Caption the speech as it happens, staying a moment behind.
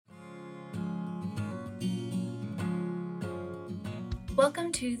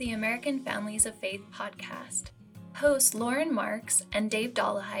Welcome to the American Families of Faith podcast. Hosts Lauren Marks and Dave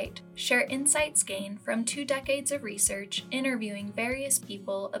Dollahite share insights gained from 2 decades of research interviewing various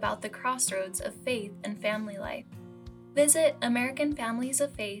people about the crossroads of faith and family life. Visit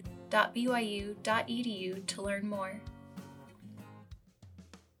americanfamiliesoffaith.byu.edu to learn more.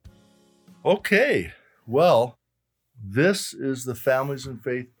 Okay, well, this is the Families in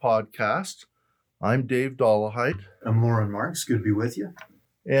Faith podcast. I'm Dave Dollahite. I'm Lauren Marks. Good to be with you.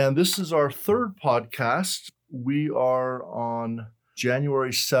 And this is our third podcast. We are on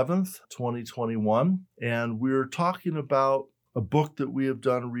January 7th, 2021, and we're talking about a book that we have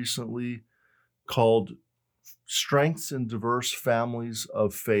done recently called Strengths in Diverse Families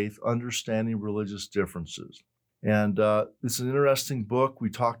of Faith, Understanding Religious Differences. And it's an interesting book. We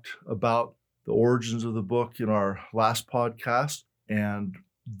talked about the origins of the book in our last podcast, and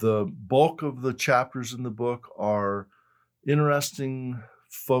the bulk of the chapters in the book are interesting,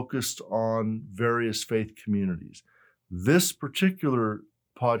 focused on various faith communities. This particular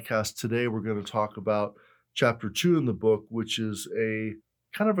podcast today, we're going to talk about chapter 2 in the book, which is a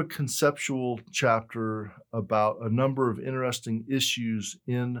kind of a conceptual chapter about a number of interesting issues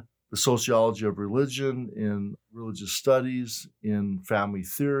in the sociology of religion, in religious studies, in family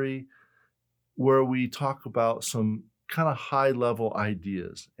theory, where we talk about some kind of high-level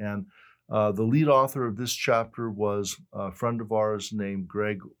ideas. And the lead author of this chapter was a friend of ours named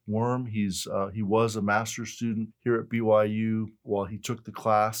Greg Worm. He was a master's student here at BYU while he took the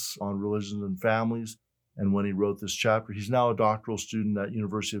class on religions and families. And when he wrote this chapter, he's now a doctoral student at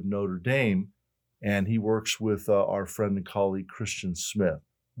University of Notre Dame, and he works with our friend and colleague Christian Smith.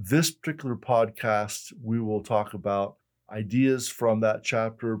 This particular podcast, we will talk about ideas from that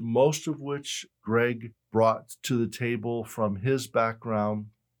chapter, most of which Greg brought to the table from his background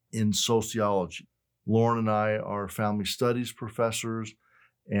in sociology. Lauren and I are family studies professors,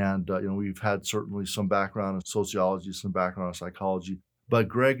 and we've had certainly some background in sociology, some background in psychology. But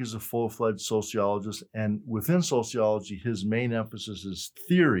Greg is a full-fledged sociologist, and within sociology, his main emphasis is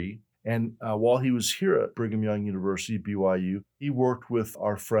theory. And while he was here at Brigham Young University, BYU, he worked with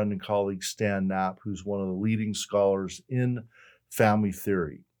our friend and colleague Stan Knapp, who's one of the leading scholars in family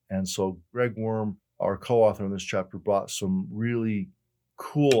theory. And so Greg Worm, our co-author in this chapter, brought some really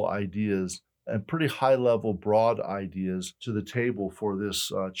cool ideas and pretty high-level, broad ideas to the table for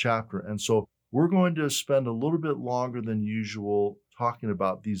this chapter. And so we're going to spend a little bit longer than usual talking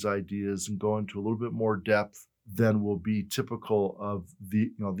about these ideas and go into a little bit more depth than will be typical of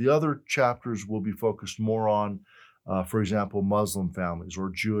the other chapters will be focused more on, for example, Muslim families or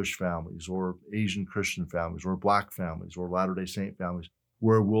Jewish families or Asian Christian families or Black families or Latter-day Saint families,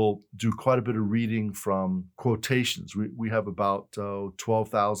 where we'll do quite a bit of reading from quotations. We have about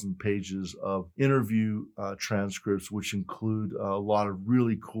 12,000 pages of interview transcripts, which include a lot of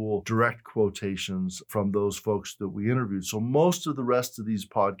really cool direct quotations from those folks that we interviewed. So most of the rest of these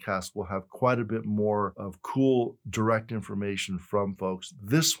podcasts will have quite a bit more of cool direct information from folks.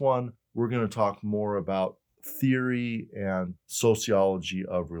 This one, we're going to talk more about theory and sociology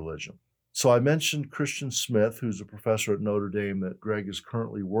of religion. So I mentioned Christian Smith, who's a professor at Notre Dame that Greg is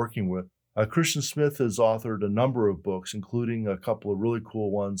currently working with. Christian Smith has authored a number of books, including a couple of really cool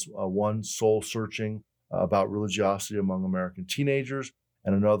ones. One, Soul Searching, about religiosity among American teenagers,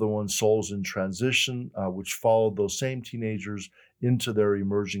 and another one, Souls in Transition, which followed those same teenagers into their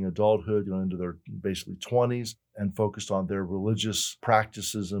emerging adulthood, into their basically 20s, and focused on their religious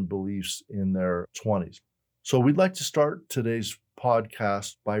practices and beliefs in their 20s. So we'd like to start today's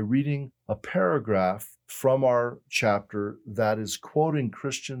podcast by reading a paragraph from our chapter that is quoting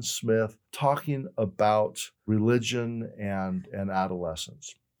Christian Smith talking about religion and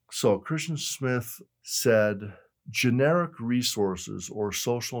adolescence. So Christian Smith said, generic resources or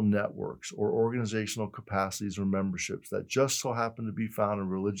social networks or organizational capacities or memberships that just so happen to be found in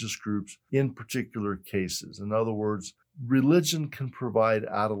religious groups in particular cases. In other words, religion can provide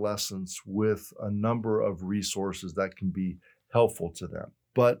adolescents with a number of resources that can be helpful to them.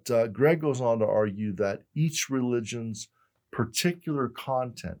 But Greg goes on to argue that each religion's particular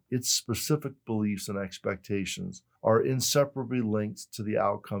content, its specific beliefs and expectations, are inseparably linked to the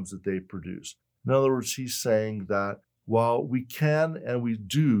outcomes that they produce. In other words, he's saying that while we can and we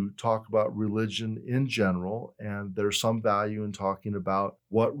do talk about religion in general, and there's some value in talking about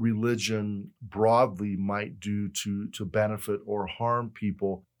what religion broadly might do to benefit or harm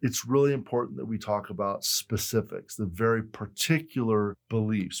people, it's really important that we talk about specifics, the very particular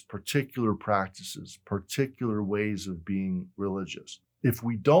beliefs, particular practices, particular ways of being religious. If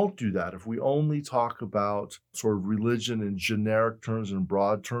we don't do that, if we only talk about sort of religion in generic terms and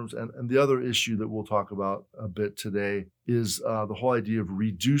broad terms, and the other issue that we'll talk about a bit today is the whole idea of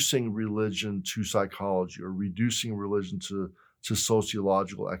reducing religion to psychology or reducing religion to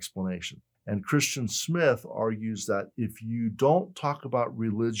sociological explanation. And Christian Smith argues that if you don't talk about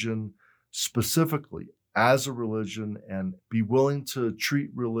religion specifically as a religion and be willing to treat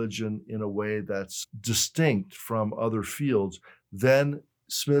religion in a way that's distinct from other fields, then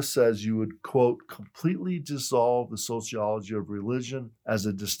Smith says you would, quote, completely dissolve the sociology of religion as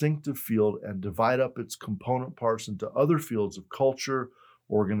a distinctive field and divide up its component parts into other fields of culture,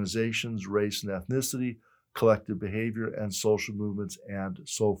 organizations, race and ethnicity, collective behavior, and social movements, and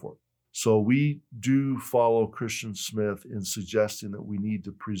so forth. So we do follow Christian Smith in suggesting that we need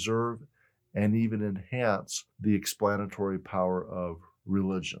to preserve and even enhance the explanatory power of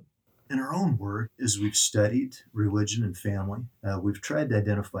religion. In our own work, as we've studied religion and family, we've tried to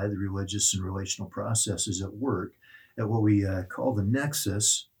identify the religious and relational processes at work at what we call the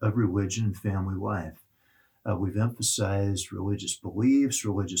nexus of religion and family life. We've emphasized religious beliefs,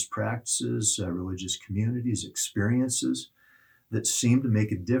 religious practices, religious communities, experiences that seem to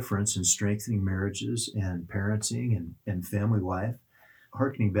make a difference in strengthening marriages and parenting and family life.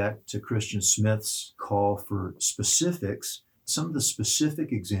 Harkening back to Christian Smith's call for specifics, some of the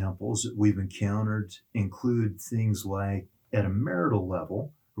specific examples that we've encountered include things like at a marital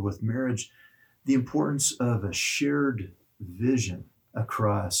level or with marriage, the importance of a shared vision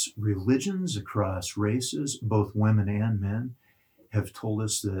across religions, across races, both women and men have told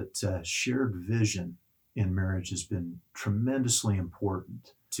us that shared vision in marriage has been tremendously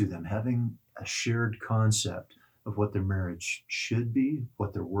important to them, having a shared concept of what their marriage should be,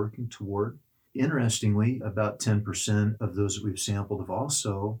 what they're working toward. Interestingly, about 10% of those that we've sampled have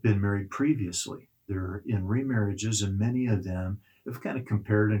also been married previously. They're in remarriages, and many of them have kind of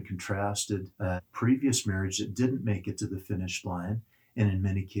compared and contrasted a previous marriage that didn't make it to the finish line, and in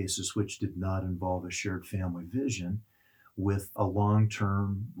many cases which did not involve a shared family vision, with a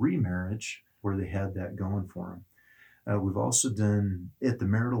long-term remarriage where they had that going for them. We've also done, at the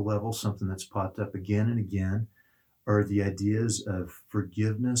marital level, something that's popped up again and again, are the ideas of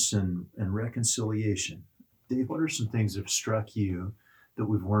forgiveness and reconciliation. Dave, what are some things that have struck you that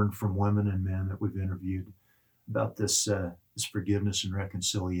we've learned from women and men that we've interviewed about this forgiveness and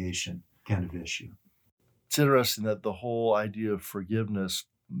reconciliation kind of issue? It's interesting that the whole idea of forgiveness,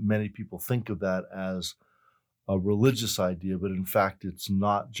 many people think of that as a religious idea, but in fact, it's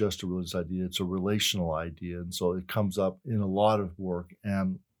not just a religious idea, it's a relational idea. And so it comes up in a lot of work.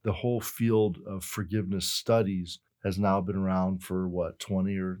 And the whole field of forgiveness studies has now been around for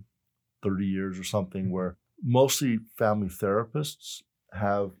 20 or 30 years or something, where mostly family therapists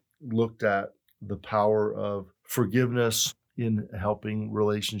have looked at the power of forgiveness in helping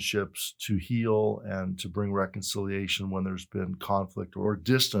relationships to heal and to bring reconciliation when there's been conflict or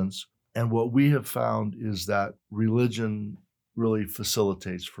distance. And what we have found is that religion really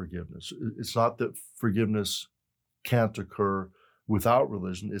facilitates forgiveness. It's not that forgiveness can't occur without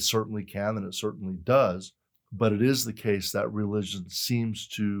religion. It certainly can, and it certainly does. But it is the case that religion seems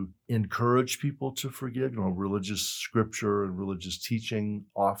to encourage people to forgive. Religious scripture and religious teaching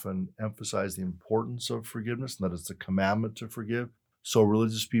often emphasize the importance of forgiveness, and that it's a commandment to forgive. So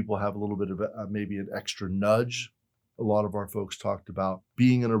religious people have a little bit of maybe an extra nudge. A lot of our folks talked about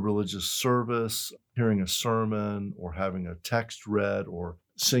being in a religious service, hearing a sermon, or having a text read, or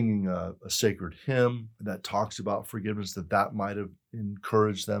singing a sacred hymn that talks about forgiveness, that might have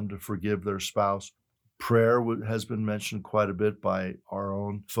encouraged them to forgive their spouse. Prayer has been mentioned quite a bit by our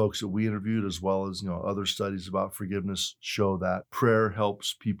own folks that we interviewed, as well as other studies about forgiveness show that prayer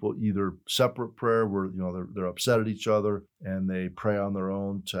helps people, either separate prayer where they're upset at each other and they pray on their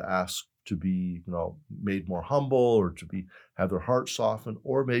own to ask to be made more humble or to have their heart softened,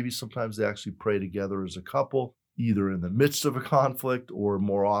 or maybe sometimes they actually pray together as a couple, either in the midst of a conflict or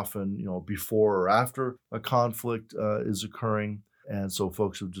more often before or after a conflict is occurring. And so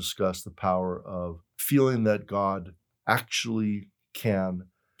folks have discussed the power of feeling that God actually can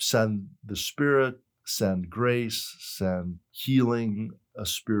send the Spirit, send grace, send healing, a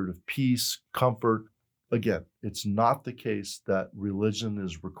spirit of peace, comfort. Again, it's not the case that religion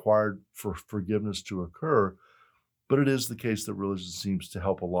is required for forgiveness to occur, but it is the case that religion seems to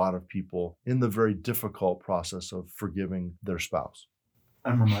help a lot of people in the very difficult process of forgiving their spouse.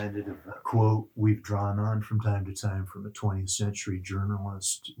 I'm reminded of a quote we've drawn on from time to time from a 20th century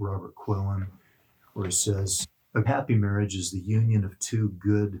journalist, Robert Quillen, where he says, "A happy marriage is the union of two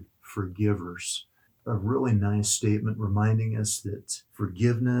good forgivers." A really nice statement reminding us that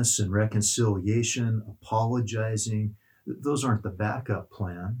forgiveness and reconciliation, apologizing, those aren't the backup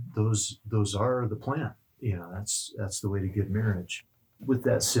plan. Those are the plan. That's the way to get marriage. With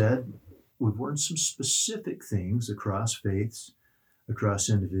that said, we've learned some specific things across faiths, across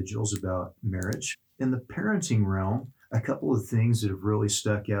individuals about marriage. In the parenting realm, a couple of things that have really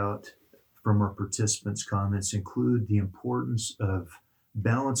stuck out from our participants' comments include the importance of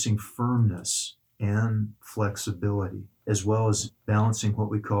balancing firmness and flexibility, as well as balancing what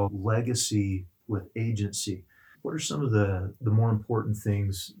we call legacy with agency. What are some of the more important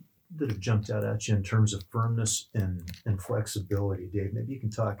things that have jumped out at you in terms of firmness and flexibility? Dave, maybe you can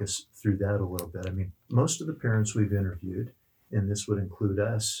talk us through that a little bit. I mean, most of the parents we've interviewed, and this would include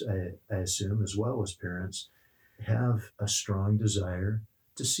us, I assume, as well as parents, have a strong desire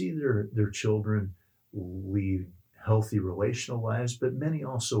to see their children lead healthy relational lives, but many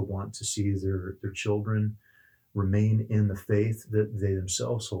also want to see their children remain in the faith that they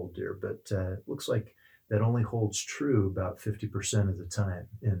themselves hold dear. But it looks like that only holds true about 50% of the time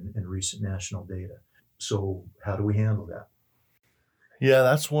in recent national data. So how do we handle that? Yeah,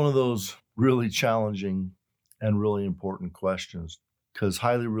 that's one of those really challenging and really important questions, because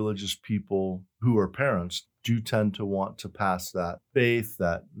highly religious people who are parents do tend to want to pass that faith,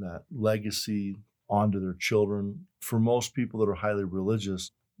 that legacy onto their children. For most people that are highly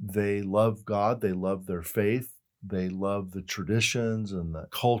religious, they love God, they love their faith, they love the traditions and the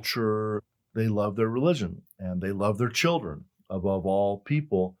culture, they love their religion, and they love their children above all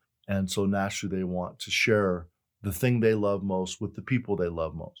people. And so naturally they want to share the thing they love most with the people they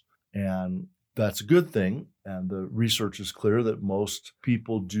love most. And that's a good thing. And the research is clear that most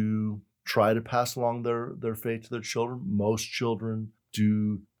people do try to pass along their faith to their children. Most children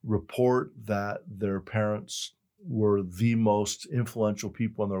do report that their parents were the most influential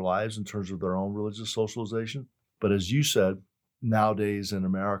people in their lives in terms of their own religious socialization. But as you said, nowadays in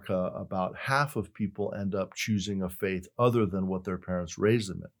America, about half of people end up choosing a faith other than what their parents raised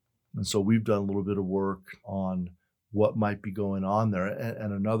them in. And so we've done a little bit of work on what might be going on there.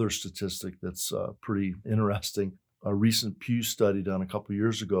 And another statistic that's pretty interesting, a recent Pew study done a couple of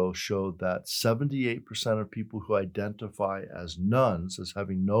years ago showed that 78% of people who identify as nones, as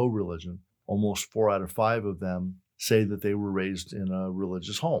having no religion, almost 4 out of 5 of them say that they were raised in a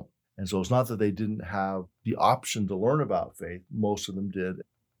religious home. And so it's not that they didn't have the option to learn about faith. Most of them did.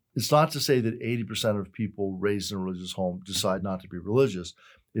 It's not to say that 80% of people raised in a religious home decide not to be religious.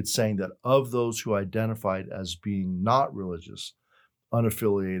 It's saying that of those who identified as being not religious,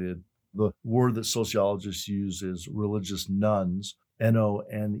 unaffiliated, the word that sociologists use is religious nones,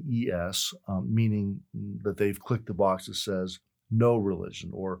 N-O-N-E-S, meaning that they've clicked the box that says no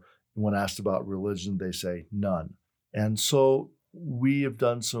religion, or when asked about religion, they say none. And so we have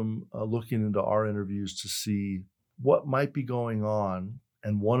done some looking into our interviews to see what might be going on.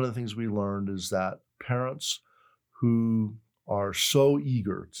 And one of the things we learned is that parents who are so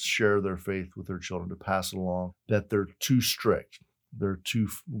eager to share their faith with their children, to pass it along, that they're too strict. They're too,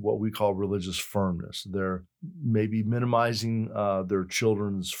 what we call religious firmness. They're maybe minimizing their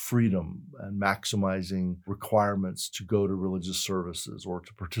children's freedom and maximizing requirements to go to religious services or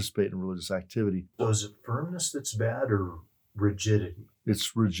to participate in religious activity. So is it firmness that's bad or rigidity?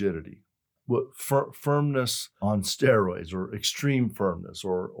 It's rigidity. Firmness on steroids, or extreme firmness,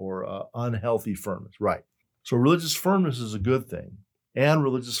 or unhealthy firmness, right? So religious firmness is a good thing, and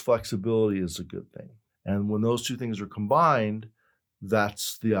religious flexibility is a good thing. And when those two things are combined,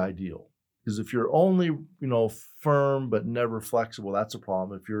 that's the ideal. Because if you're only, firm but never flexible, that's a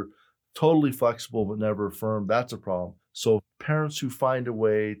problem. If you're totally flexible but never firm, that's a problem. So parents who find a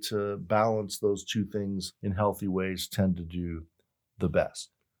way to balance those two things in healthy ways tend to do the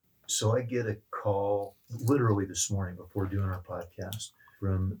best. So I get a call literally this morning before doing our podcast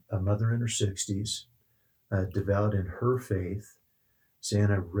from a mother in her 60s, devout in her faith,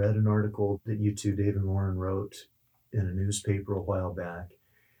 saying, I read an article that you two, Dave and Lauren, wrote in a newspaper a while back,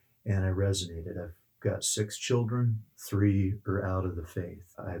 and I resonated. I've got 6 children, 3 are out of the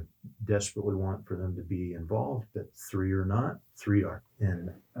faith. I desperately want for them to be involved, but 3 are not, 3 are.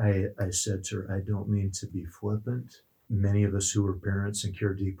 And I said to her, I don't mean to be flippant. Many of us who are parents and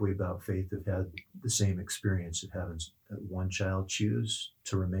care deeply about faith have had the same experience of having one child choose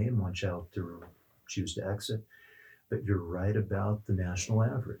to remain, one child to choose to exit. But you're right about the national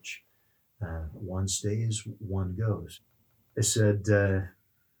average. One stays, one goes. I said,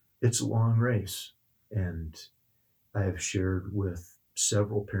 it's a long race. And I have shared with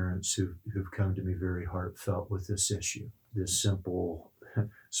several parents who've come to me very heartfelt with this issue, this simple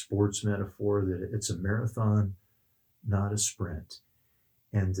sports metaphor that it's a marathon, not a sprint.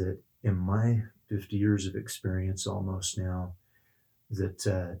 And that in my 50 years of experience almost now,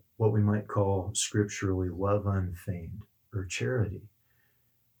 that what we might call scripturally love unfeigned, or charity,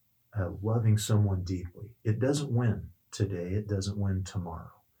 loving someone deeply. It doesn't win today. It doesn't win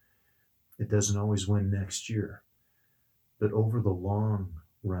tomorrow. It doesn't always win next year. But over the long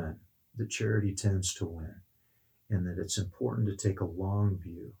run, the charity tends to win. And that it's important to take a long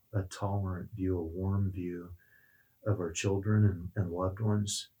view, a tolerant view, a warm view of our children and loved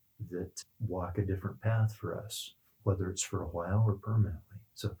ones that walk a different path for us, whether it's for a while or permanently.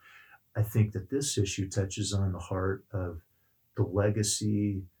 So I think that this issue touches on the heart of the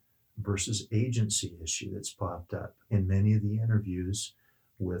legacy versus agency issue that's popped up in many of the interviews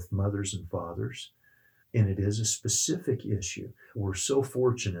with mothers and fathers. And it is a specific issue. We're so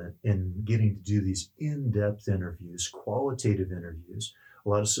fortunate in getting to do these in-depth interviews, qualitative interviews. A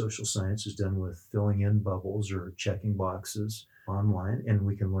lot of social science is done with filling in bubbles or checking boxes online, and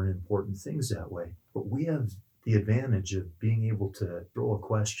we can learn important things that way. But we have the advantage of being able to throw a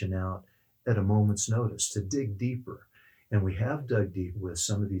question out at a moment's notice, to dig deeper. And we have dug deep with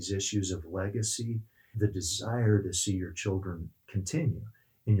some of these issues of legacy, the desire to see your children continue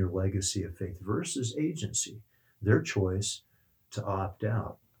in your legacy of faith versus agency, their choice to opt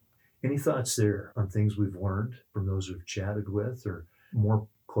out. Any thoughts there on things we've learned from those we've chatted with or more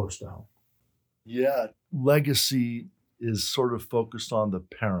close to home? Yeah, legacy is sort of focused on the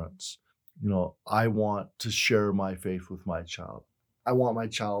parents. I want to share my faith with my child. I want my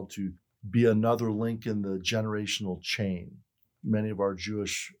child to be another link in the generational chain. Many of our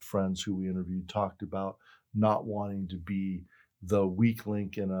Jewish friends who we interviewed talked about not wanting to be the weak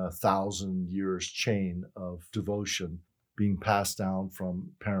link in 1,000 years chain of devotion being passed down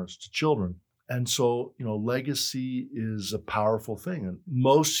from parents to children. And so, legacy is a powerful thing. And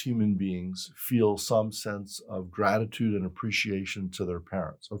most human beings feel some sense of gratitude and appreciation to their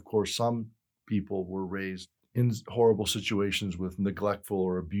parents. Of course, some people were raised in horrible situations with neglectful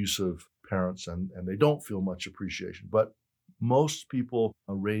or abusive parents, and they don't feel much appreciation. But most people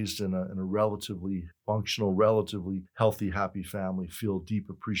are raised in a relatively functional, relatively healthy, happy family feel deep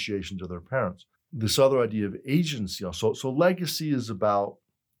appreciation to their parents. This other idea of agency, so legacy is about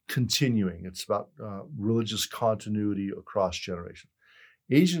continuing. It's about religious continuity across generations.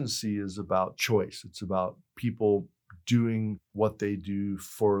 Agency is about choice. It's about people doing what they do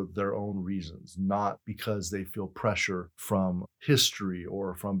for their own reasons, not because they feel pressure from history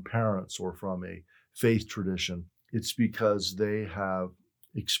or from parents or from a faith tradition. It's because they have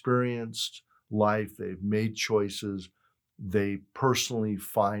experienced life, they've made choices, they personally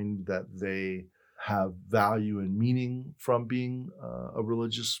find that they have value and meaning from being a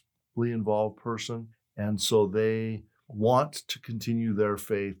religiously involved person. And so they want to continue their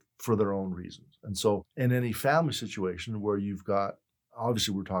faith for their own reasons. And so in any family situation where you've got,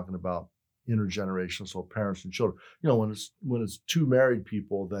 obviously we're talking about intergenerational, so parents and children, when it's two married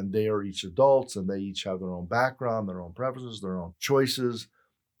people, then they are each adults and they each have their own background, their own preferences, their own choices.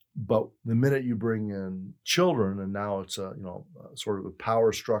 But the minute you bring in children, and now it's a sort of a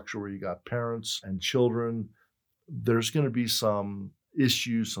power structure where you got parents and children, there's going to be some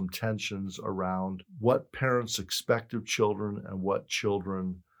issues, some tensions around what parents expect of children and what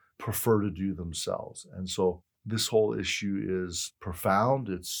children prefer to do themselves. And so this whole issue is profound.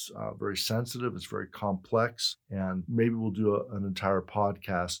 It's very sensitive. It's very complex. And maybe we'll do an entire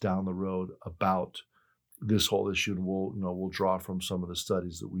podcast down the road about this whole issue. And we'll draw from some of the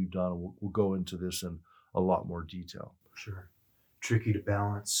studies that we've done. And we'll go into this in a lot more detail. Sure. Tricky to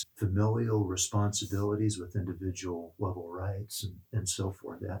balance familial responsibilities with individual level rights and so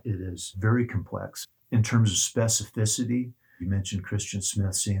forth. That it is very complex. In terms of specificity, you mentioned Christian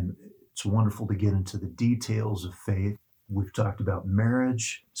Smith saying it's wonderful to get into the details of faith. We've talked about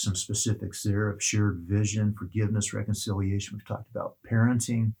marriage, some specifics there of shared vision, forgiveness, reconciliation. We've talked about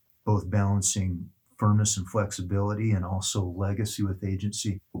parenting, both balancing firmness and flexibility and also legacy with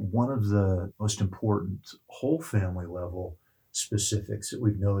agency. One of the most important whole family level specifics that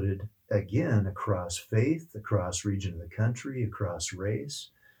we've noted, again, across faith, across region of the country, across race,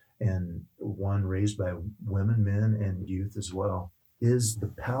 and one raised by women, men, and youth as well, is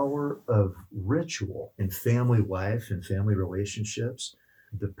the power of ritual in family life and family relationships.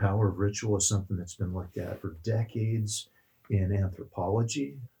 The power of ritual is something that's been looked at for decades in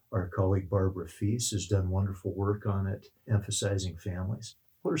anthropology. Our colleague Barbara Feast has done wonderful work on it, emphasizing families.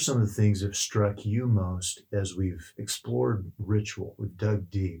 What are some of the things that have struck you most as we've explored ritual? We've dug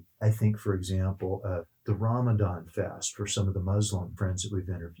deep. I think, for example, the Ramadan fast for some of the Muslim friends that we've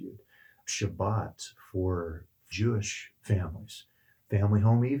interviewed, Shabbat for Jewish families, family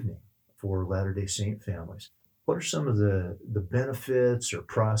home evening for Latter-day Saint families. What are some of the benefits or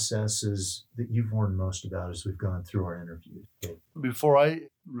processes that you've learned most about as we've gone through our interview? Okay. Before I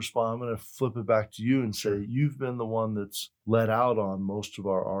respond, I'm going to flip it back to you and say you've been the one that's led out on most of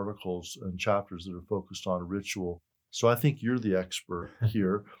our articles and chapters that are focused on ritual. So I think you're the expert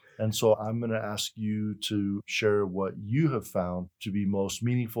here. And so I'm going to ask you to share what you have found to be most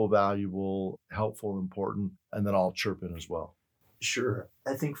meaningful, valuable, helpful, important, and then I'll chirp in as well. Sure.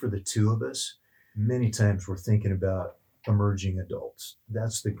 I think for the two of us, many times we're thinking about emerging adults.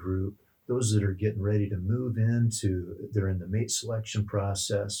 That's the group, those that are getting ready to move into, they're in the mate selection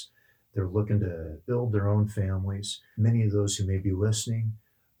process. They're looking to build their own families. Many of those who may be listening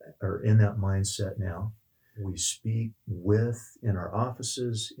are in that mindset now. We speak with, in our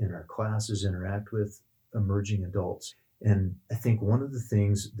offices, in our classes, interact with emerging adults. And I think one of the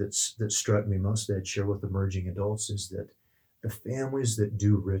things that struck me most that I'd share with emerging adults is that the families that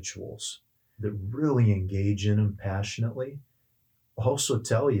do rituals, that really engage in them passionately, also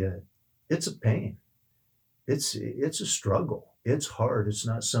tell you it's a pain. It's a struggle. It's hard. It's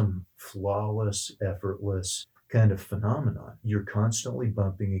not some flawless, effortless kind of phenomenon. You're constantly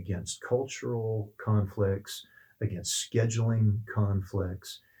bumping against cultural conflicts, against scheduling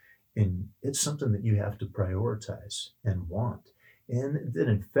conflicts, and it's something that you have to prioritize and want. And that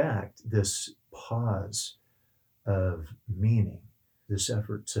in fact, this pause of meaning, this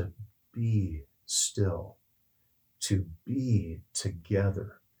effort to be still, to be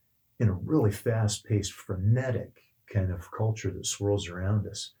together in a really fast-paced, frenetic kind of culture that swirls around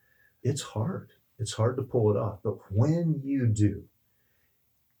us, it's hard. It's hard to pull it off. But when you do,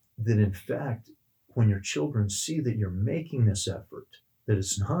 that in fact, when your children see that you're making this effort, that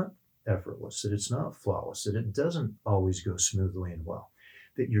it's not effortless, that it's not flawless, that it doesn't always go smoothly and well,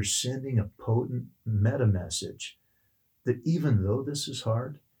 that you're sending a potent meta message that even though this is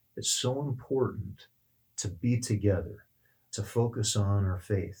hard, it's so important to be together, to focus on our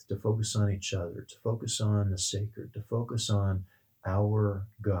faith, to focus on each other, to focus on the sacred, to focus on our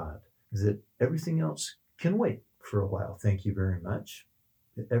God, that everything else can wait for a while. Thank you very much.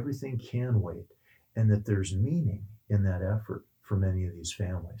 That everything can wait, and that there's meaning in that effort for many of these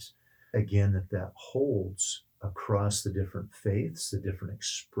families. Again, that holds across the different faiths, the different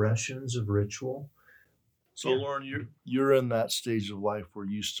expressions of ritual. So, Lauren, you're in that stage of life where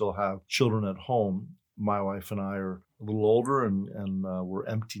you still have children at home. My wife and I are a little older and we're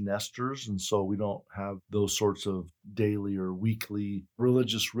empty nesters. And so we don't have those sorts of daily or weekly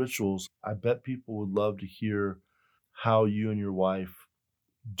religious rituals. I bet people would love to hear how you and your wife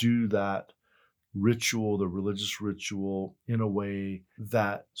do that ritual, the religious ritual, in a way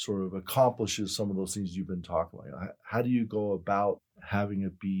that sort of accomplishes some of those things you've been talking about. How do you go about having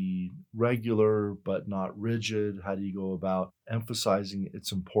it be regular but not rigid? How do you go about emphasizing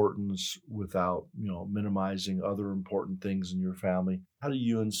its importance without, minimizing other important things in your family? How do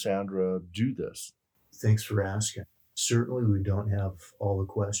you and Sandra do this? Thanks for asking. Certainly we don't have all the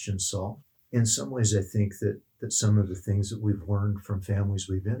questions solved. In some ways, I think that some of the things that we've learned from families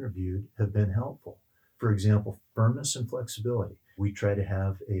we've interviewed have been helpful. For example, firmness and flexibility. We try to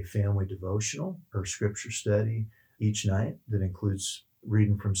have a family devotional or scripture study each night that includes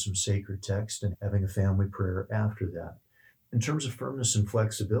reading from some sacred text and having a family prayer after that. In terms of firmness and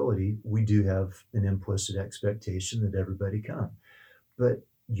flexibility, we do have an implicit expectation that everybody come. But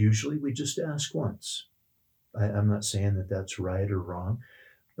usually we just ask once. I'm not saying that that's right or wrong,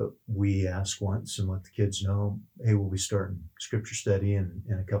 but we ask once and let the kids know, hey, we'll be starting scripture study in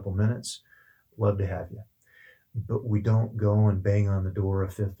a couple minutes. Love to have you. But we don't go and bang on the door a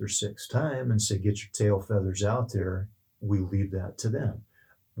fifth or sixth time and say, get your tail feathers out there. We leave that to them.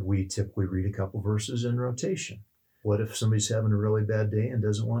 We typically read a couple verses in rotation. What if somebody's having a really bad day and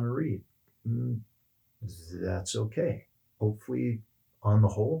doesn't want to read? That's okay. Hopefully, on the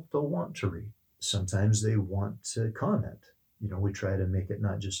whole, they'll want to read. Sometimes they want to comment. We try to make it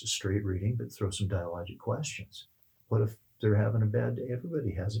not just a straight reading, but throw some dialogic questions. What if they're having a bad day?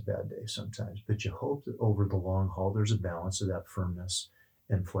 Everybody has a bad day sometimes, but you hope that over the long haul, there's a balance of that firmness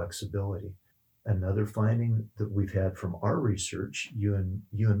and flexibility. Another finding that we've had from our research, you and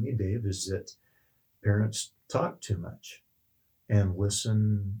me, Dave, is that parents talk too much and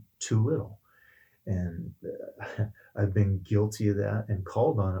listen too little. And I've been guilty of that and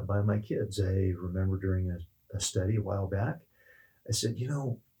called on it by my kids. I remember during a study a while back, I said,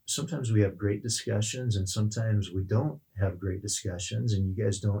 sometimes we have great discussions and sometimes we don't have great discussions, and you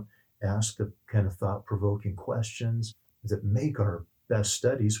guys don't ask the kind of thought-provoking questions that make our best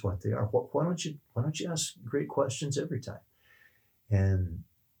studies what they are. Why don't you ask great questions every time? And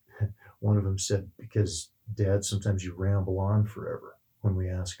one of them said, because Dad, sometimes you ramble on forever when we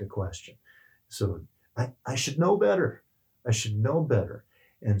ask a question. So I should know better. I should know better.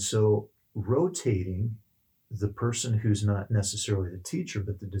 And so rotating the person who's not necessarily the teacher,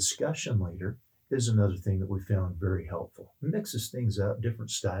 but the discussion leader is another thing that we found very helpful. It mixes things up, different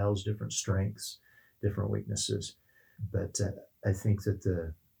styles, different strengths, different weaknesses. But I think that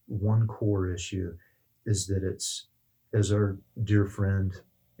the one core issue is that it's, as our dear friend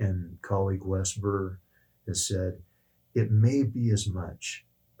and colleague Wes Burr has said, it may be as much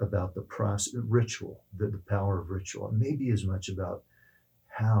about the process, ritual, the power of ritual. It may be as much about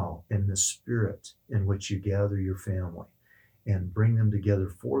how and the spirit in which you gather your family and bring them together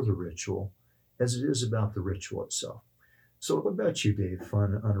for the ritual as it is about the ritual itself. So what about you, Dave,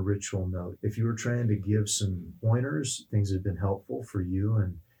 on a ritual note? If you were trying to give some pointers, things that have been helpful for you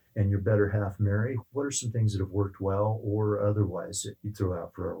and your better half, Mary, what are some things that have worked well or otherwise that you throw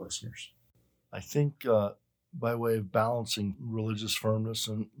out for our listeners? I think by way of balancing religious firmness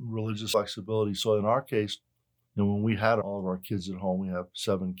and religious flexibility. So in our case, when we had all of our kids at home, we have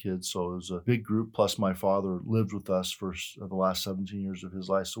 7 kids, so it was a big group, plus my father lived with us for the last 17 years of his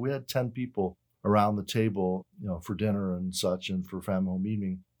life. So we had 10 people around the table, for dinner and such and for family home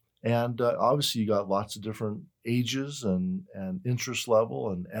evening. And obviously you got lots of different ages and interest level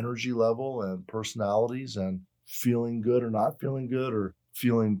and energy level and personalities and feeling good or not feeling good or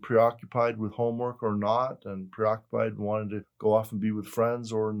feeling preoccupied with homework or not and preoccupied wanting to go off and be with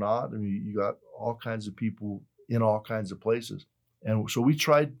friends or not. I mean, you got all kinds of people in all kinds of places. And so we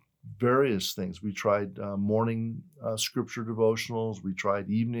tried various things. We tried morning scripture devotionals. We tried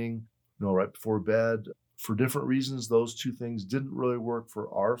evening, right before bed. For different reasons, those 2 things didn't really work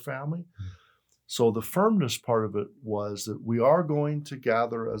for our family. Mm-hmm. So the firmness part of it was that we are going to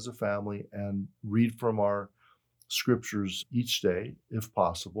gather as a family and read from our scriptures each day, if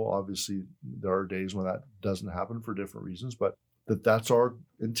possible. Obviously, there are days when that doesn't happen for different reasons, but that's our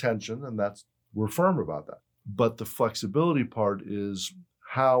intention, and we're firm about that. But the flexibility part is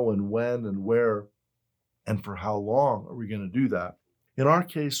how and when and where and for how long are we going to do that? In our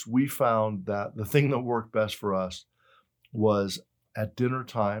case, we found that the thing that worked best for us was at dinner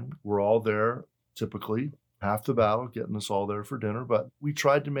time. We're all there, typically, half the battle, getting us all there for dinner, but we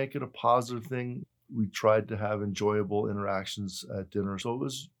tried to make it a positive thing. We tried to have enjoyable interactions at dinner. So it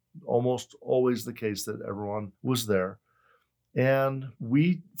was almost always the case that everyone was there. And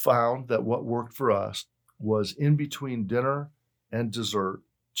we found that what worked for us was in between dinner and dessert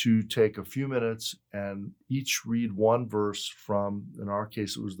to take a few minutes and each read one verse from, in our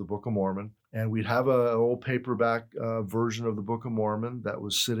case, it was the Book of Mormon. And we'd have an old paperback version of the Book of Mormon that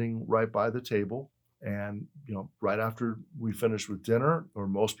was sitting right by the table. And, right after we finished with dinner, or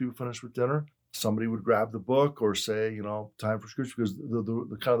most people finished with dinner, somebody would grab the book or say, time for scripture, because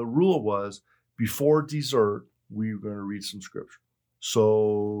the kind of the rule was before dessert, we were going to read some scripture.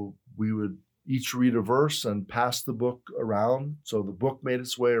 So we would each read a verse and pass the book around. So the book made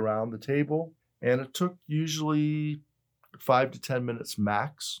its way around the table, and it took usually 5 to 10 minutes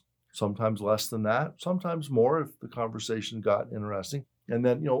max, sometimes less than that, sometimes more if the conversation got interesting. And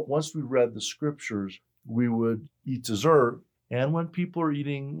then, once we read the scriptures, we would eat dessert. And when people are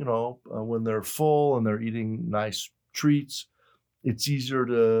eating, when they're full and they're eating nice treats, it's easier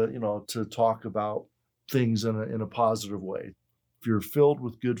to talk about things in a positive way. If you're filled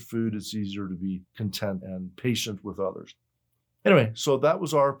with good food, it's easier to be content and patient with others. Anyway, so that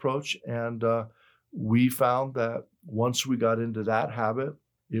was our approach. And we found that once we got into that habit,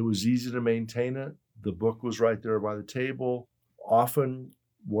 it was easy to maintain it. The book was right there by the table. Often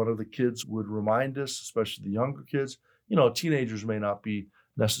one of the kids would remind us, especially the younger kids. Teenagers may not be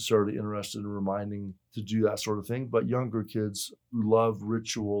necessarily interested in reminding to do that sort of thing, but younger kids who love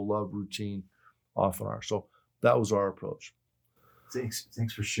ritual, love routine, often are. So that was our approach.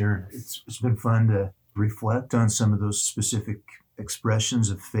 Thanks for sharing. It's been fun to reflect on some of those specific expressions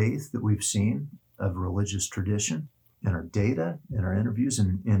of faith that we've seen of religious tradition in our data, in our interviews,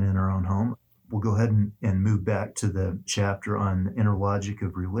 and in our own home. We'll go ahead and move back to the chapter on the inner logic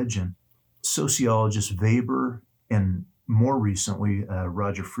of religion. Sociologist Weber and more recently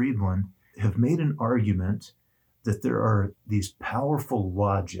Roger Friedland have made an argument that there are these powerful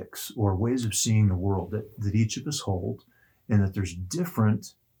logics or ways of seeing the world that each of us hold, and that there's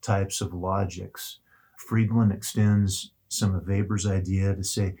different types of logics. Friedland extends some of Weber's idea to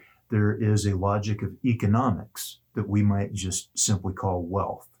say there is a logic of economics that we might just simply call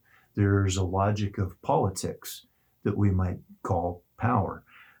wealth. There's a logic of politics that we might call power.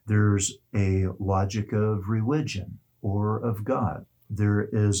 There's a logic of religion or of God. There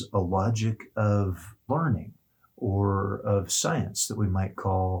is a logic of learning or of science that we might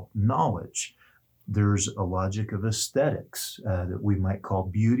call knowledge. There's a logic of aesthetics that we might call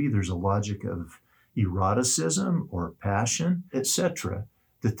beauty. There's a logic of eroticism or passion, etc.,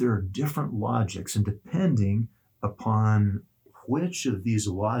 that there are different logics, and depending upon which of these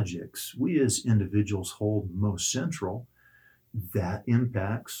logics we as individuals hold most central, that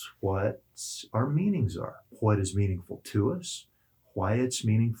impacts what our meanings are, what is meaningful to us, why it's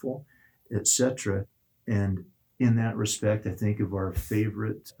meaningful, etc. And in that respect, I think of our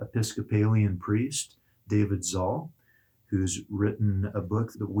favorite Episcopalian priest, David Zahl, who's written a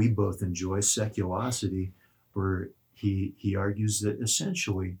book that we both enjoy, Seculosity, where he argues that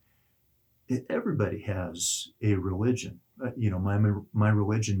essentially everybody has a religion. My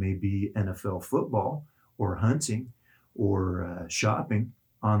religion may be NFL football or hunting or shopping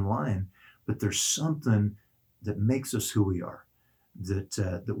online, but there's something that makes us who we are,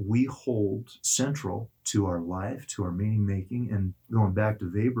 that we hold central to our life, to our meaning making. And going back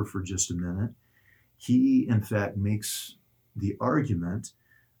to Weber for just a minute, he in fact makes the argument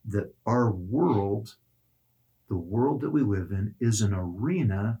that our world, the world that we live in, is an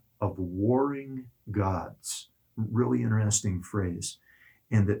arena of warring gods. Really interesting phrase.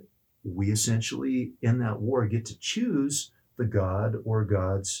 And that we essentially, in that war, get to choose the god or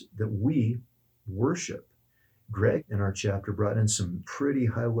gods that we worship. Greg, in our chapter, brought in some pretty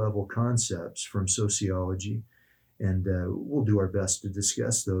high-level concepts from sociology, and we'll do our best to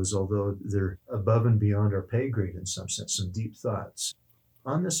discuss those, although they're above and beyond our pay grade in some sense, some deep thoughts.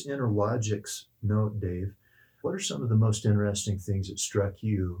 On this inner logics note, Dave, what are some of the most interesting things that struck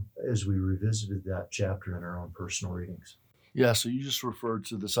you as we revisited that chapter in our own personal readings? Yeah, so you just referred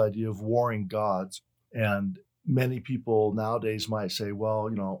to this idea of warring gods. And many people nowadays might say,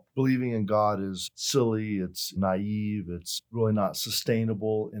 well, believing in God is silly, it's naive, it's really not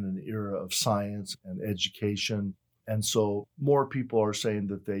sustainable in an era of science and education. And so more people are saying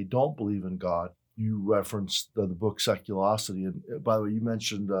that they don't believe in God. You referenced the book Seculosity. And by the way, you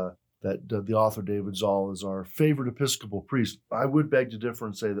mentioned that the author David Zahl is our favorite Episcopal priest. I would beg to differ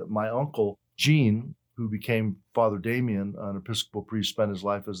and say that my uncle, Gene, who became Father Damien, an Episcopal priest, spent his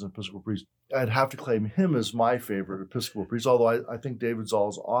life as an Episcopal priest, I'd have to claim him as my favorite Episcopal priest, although I think David Zahl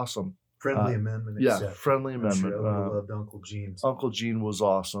is awesome. Friendly amendment. Yeah, friendly amendment. Sure, I loved Uncle Gene. Uncle Gene was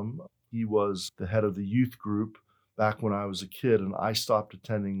awesome. He was the head of the youth group back when I was a kid, and I stopped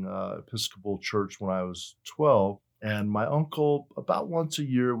attending Episcopal church when I was 12. And my uncle, about once a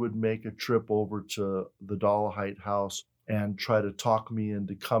year, would make a trip over to the Dollahite house and try to talk me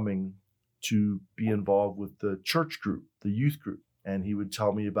into coming to be involved with the church group, the youth group. And he would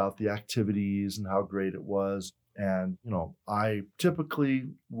tell me about the activities and how great it was. And, I typically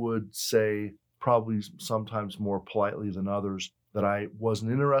would say, probably sometimes more politely than others, that I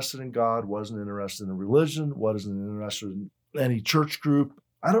wasn't interested in God, wasn't interested in religion, wasn't interested in any church group.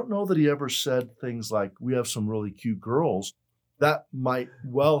 I don't know that he ever said things like, we have some really cute girls. That might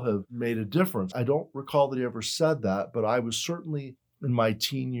well have made a difference. I don't recall that he ever said that, but I was certainly in my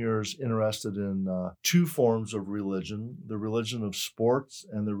teen years interested in two forms of religion, the religion of sports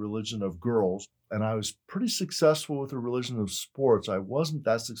and the religion of girls. And I was pretty successful with the religion of sports. I wasn't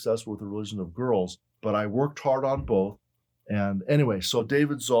that successful with the religion of girls, but I worked hard on both. And anyway, so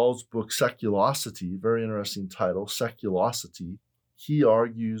David Zahl's book, Seculosity, very interesting title, Seculosity, he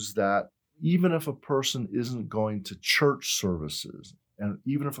argues that even if a person isn't going to church services, and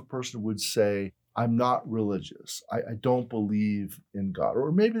even if a person would say, I'm not religious, I don't believe in God,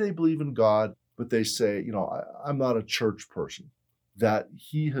 or maybe they believe in God, but they say, I'm not a church person, that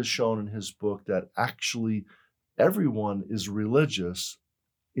he has shown in his book that actually everyone is religious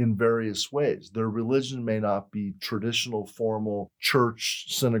in various ways. Their religion may not be traditional, formal church,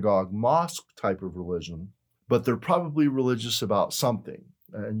 synagogue, mosque type of religion, but they're probably religious about something.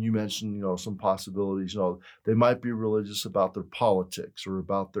 And you mentioned, some possibilities. They might be religious about their politics or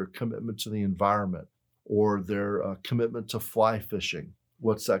about their commitment to the environment or their commitment to fly fishing.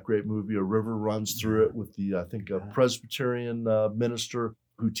 What's that great movie? A River Runs Through It with the, a Presbyterian minister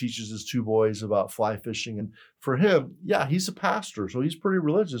who teaches his two boys about fly fishing. And for him, he's a pastor, so he's pretty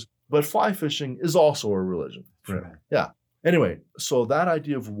religious. But fly fishing is also a religion. Right. Yeah. Anyway, so that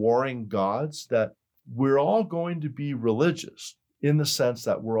idea of warring gods, that we're all going to be religious in the sense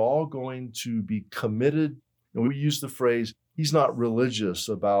that we're all going to be committed. And we use the phrase, he's not religious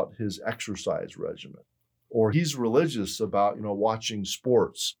about his exercise regimen, or he's religious about, watching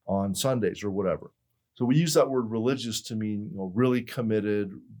sports on Sundays or whatever. So we use that word religious to mean, really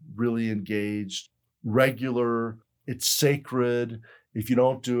committed, really engaged, regular, it's sacred. If you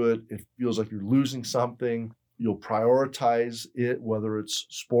don't do it, it feels like you're losing something. You'll prioritize it, whether it's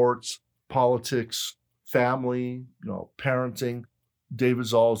sports, politics, family, parenting. David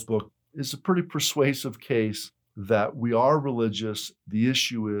Zahl's book is a pretty persuasive case that we are religious. The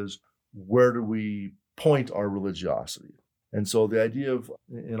issue is where do we point our religiosity? And so the idea of,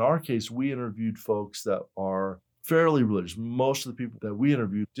 in our case, we interviewed folks that are fairly religious. Most of the people that we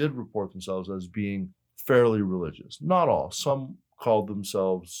interviewed did report themselves as being fairly religious. Not all. Some called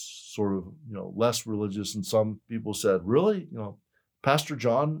themselves sort of, less religious. And some people said, really? Pastor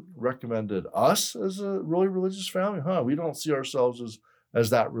John recommended us as a really religious family? We don't see ourselves as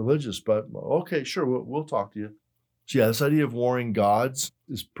that religious, but okay, sure, we'll talk to you. So yeah, this idea of warring gods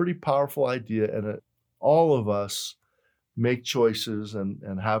is a pretty powerful idea, and all of us make choices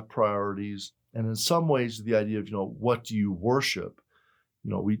and have priorities. And in some ways, the idea of, what do you worship?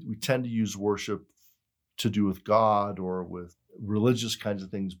 We tend to use worship to do with God or with religious kinds of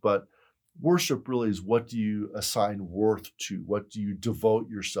things, but worship really is, what do you assign worth to? What do you devote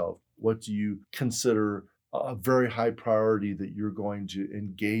yourself? What do you consider a very high priority that you're going to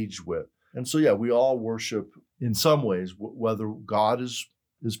engage with? And so, yeah, we all worship in some ways. Whether God is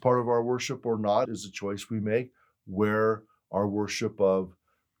part of our worship or not is a choice we make. Where our worship of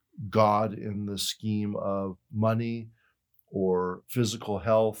God in the scheme of money or physical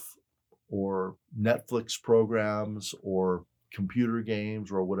health or Netflix programs or computer games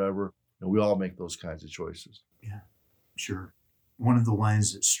or whatever, we all make those kinds of choices. Yeah, sure. One of the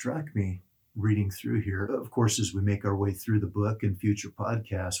lines that struck me reading through here, of course, as we make our way through the book and future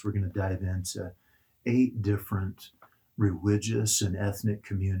podcasts, we're going to dive into 8 different religious and ethnic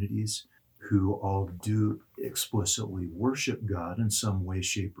communities who all do explicitly worship God in some way,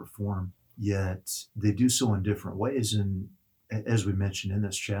 shape, or form, yet they do so in different ways. And as we mentioned in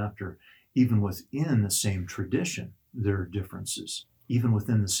this chapter, even within the same tradition, there are differences. Even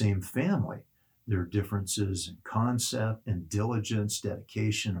within the same family, there are differences in concept and diligence,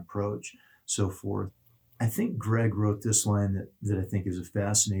 dedication, approach, so forth. I think Greg wrote this line that I think is a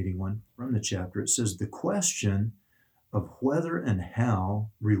fascinating one from the chapter. It says, the question of whether and how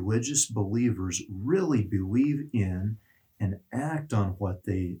religious believers really believe in and act on what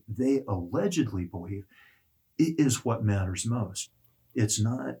they allegedly believe is what matters most. It's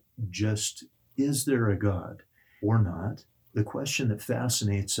not just, is there a God or not? The question that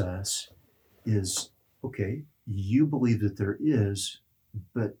fascinates us is, okay, you believe that there is,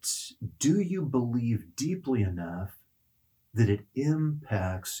 but do you believe deeply enough that it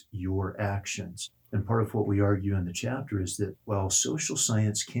impacts your actions? And part of what we argue in the chapter is that while social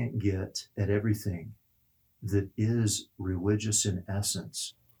science can't get at everything that is religious in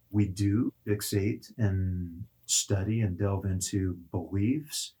essence, we do fixate and study and delve into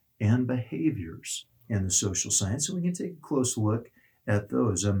beliefs and behaviors in the social science, and we can take a close look at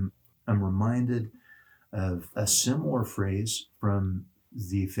those. I'm reminded of a similar phrase from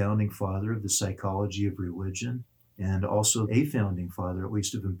the founding father of the psychology of religion, and also a founding father, at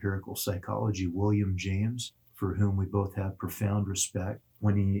least of empirical psychology, William James, for whom we both have profound respect,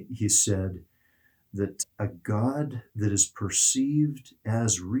 when he said that a God that is perceived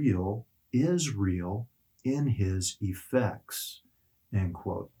as real is real in his effects, end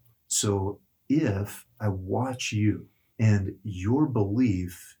quote. So if I watch you and your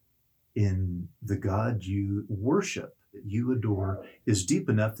belief in the God you worship, that you adore, is deep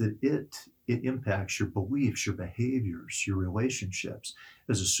enough that it impacts your beliefs, your behaviors, your relationships.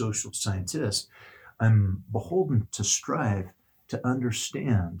 As a social scientist, I'm beholden to strive to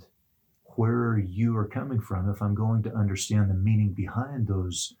understand where you are coming from if I'm going to understand the meaning behind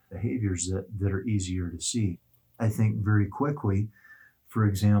those behaviors that are easier to see. I think very quickly, for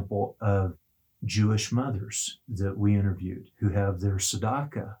example, of Jewish mothers that we interviewed who have their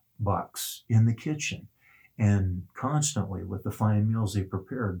tzedakah box in the kitchen and constantly, with the fine meals they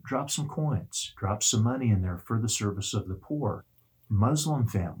prepare, drop some coins, drop some money in there for the service of the poor. Muslim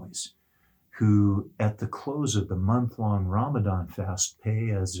families who, at the close of the month-long Ramadan fast, pay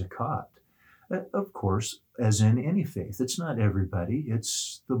a zakat. Of course, as in any faith, it's not everybody,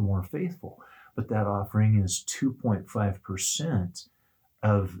 it's the more faithful. But that offering is 2.5%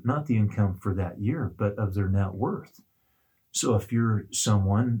 of not the income for that year, but of their net worth. So if you're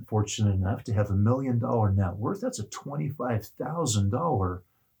someone fortunate enough to have $1 million net worth, that's a $25,000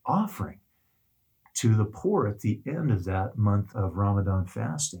 offering to the poor at the end of that month of Ramadan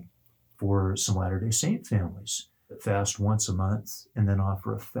fasting. For some Latter-day Saint families that fast once a month and then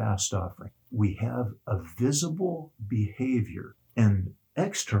offer a fast offering, we have a visible behavior. And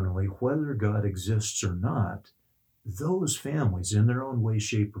externally, whether God exists or not, those families, in their own way,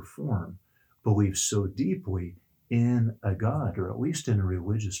 shape, or form, believe so deeply in a God, or at least in a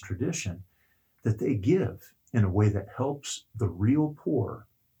religious tradition, that they give in a way that helps the real poor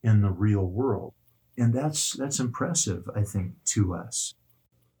in the real world. And that's impressive, I think, to us.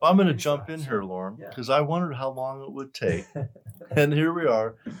 I'm going to jump in here, Lauren, because I wondered how long it would take. And here we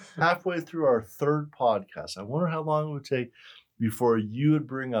are, halfway through our third podcast. I wonder how long it would take before you would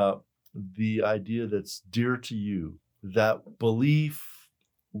bring up the idea that's dear to you, that belief,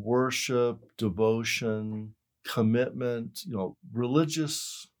 worship, devotion, commitment,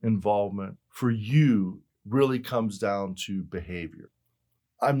 religious involvement for you really comes down to behavior.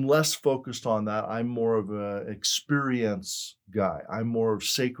 I'm less focused on that. I'm more of an experience guy. I'm more of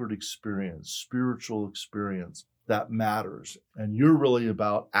sacred experience, spiritual experience that matters. And you're really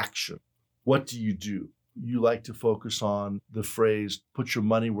about action. What do? You like to focus on the phrase, put your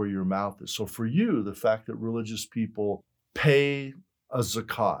money where your mouth is. So for you, the fact that religious people pay a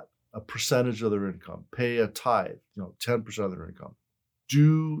zakat, a percentage of their income, pay a tithe, 10% of their income,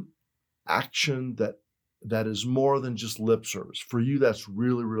 do action that is more than just lip service. For you, that's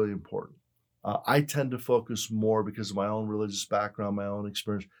really, really important. I tend to focus more because of my own religious background, my own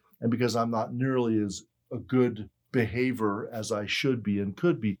experience, and because I'm not nearly as a good behavior as I should be and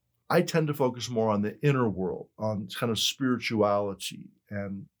could be. I tend to focus more on the inner world, on kind of spirituality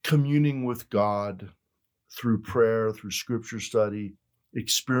and communing with God through prayer, through scripture study,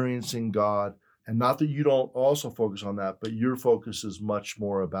 experiencing God. And not that you don't also focus on that, but your focus is much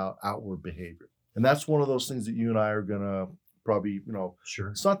more about outward behavior. And that's one of those things that you and I are going to probably, Sure.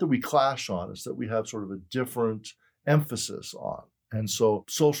 It's not that we clash on, it's that we have sort of a different emphasis on. And so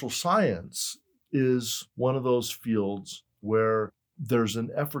social science is one of those fields where there's an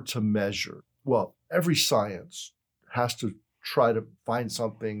effort to measure. Well, every science has to try to find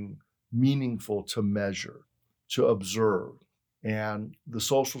something meaningful to measure, to observe. And the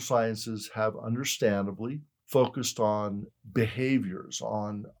social sciences have understandably focused on behaviors,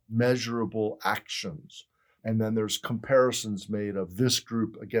 on measurable actions. And then there's comparisons made of this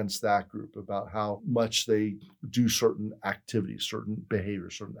group against that group about how much they do certain activities, certain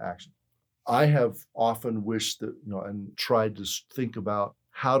behaviors, certain actions. I have often wished that, and tried to think about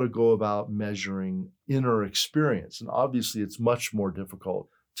how to go about measuring inner experience. And obviously it's much more difficult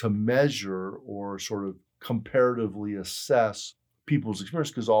to measure or sort of comparatively assess people's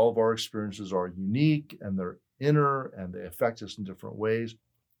experience because all of our experiences are unique and they're inner and they affect us in different ways.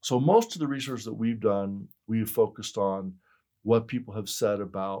 So most of the research that we've done, we've focused on what people have said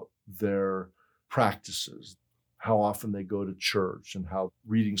about their practices, how often they go to church and how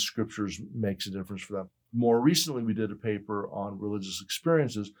reading scriptures makes a difference for them. More recently, we did a paper on religious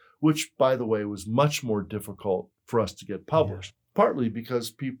experiences, which, by the way, was much more difficult for us to get published. Partly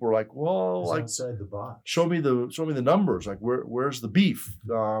because people are like, well, like outside the box. Show me the numbers. Like, where's the beef?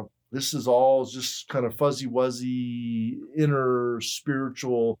 This is all just kind of fuzzy-wuzzy, inner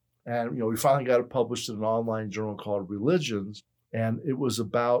spiritual. And, we finally got it published in an online journal called Religions. And it was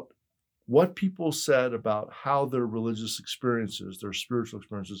about what people said about how their religious experiences, their spiritual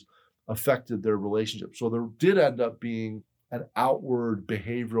experiences, affected their relationship. So there did end up being an outward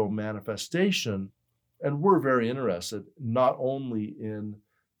behavioral manifestation. And we're very interested not only in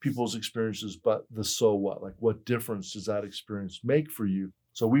people's experiences, but the so what, like what difference does that experience make for you?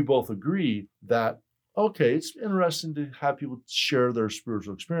 So we both agree that, okay, it's interesting to have people share their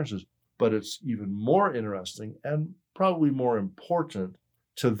spiritual experiences, but it's even more interesting and probably more important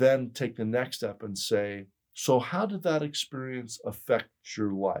to then take the next step and say, so how did that experience affect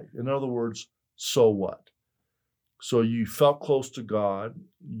your life? In other words, so what? So you felt close to God.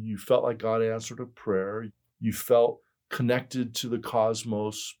 You felt like God answered a prayer. You felt connected to the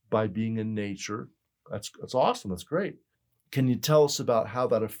cosmos by being in nature. That's awesome. That's great. Can you tell us about how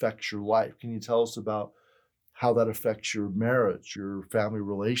that affects your life? Can you tell us about how that affects your marriage, your family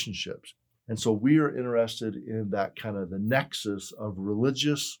relationships? And so we are interested in that kind of the nexus of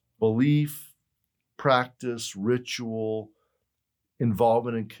religious belief, practice, ritual,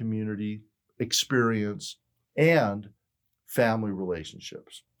 involvement in community, experience, and family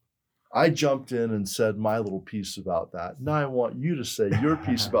relationships. I jumped in and said my little piece about that. Now I want you to say your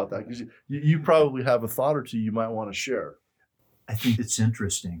piece about that because you probably have a thought or two you might want to share. I think it's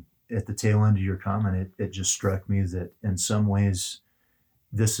interesting. At the tail end of your comment, it just struck me that in some ways,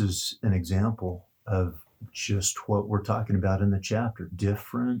 this is an example of just what we're talking about in the chapter,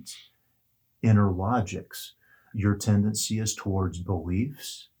 different inner logics. Your tendency is towards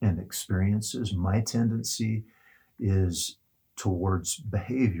beliefs and experiences. My tendency is towards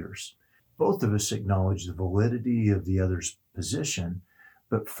behaviors. Both of us acknowledge the validity of the other's position,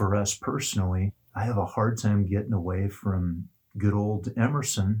 but for us personally, I have a hard time getting away from good old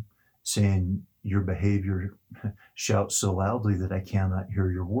Emerson saying, your behavior shouts so loudly that I cannot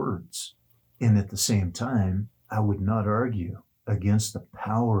hear your words. And at the same time, I would not argue against the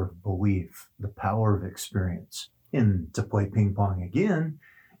power of belief, the power of experience. And to play ping pong again,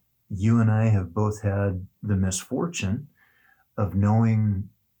 you and I have both had the misfortune of knowing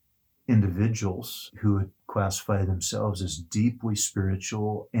individuals who would classify themselves as deeply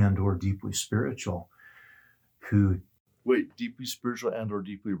spiritual and or deeply spiritual, who... Wait, deeply spiritual and or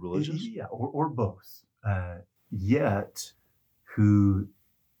deeply religious? Yeah, or both. Yet who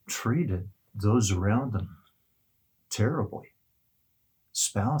treated those around them terribly.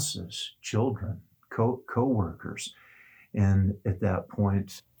 Spouses, children, co-workers. And at that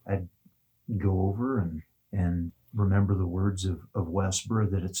point, I'd go over and remember the words of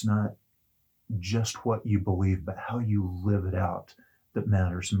Westboro, that it's not just what you believe, but how you live it out that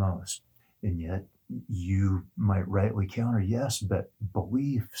matters most. And yet you might rightly counter, yes, but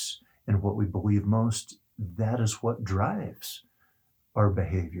beliefs and what we believe most, that is what drives our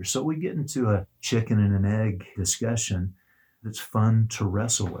behavior. So we get into a chicken and an egg discussion that's fun to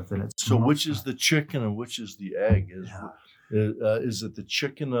wrestle with. And it's so which is the chicken and which is the egg? Is it the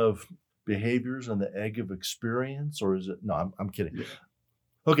chicken of behaviors and the egg of experience, or is it? No, I'm kidding. Yeah.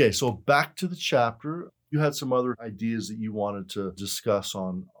 Okay, so back to the chapter. You had some other ideas that you wanted to discuss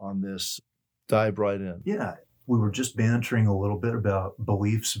on this. Dive right in. Yeah, we were just bantering a little bit about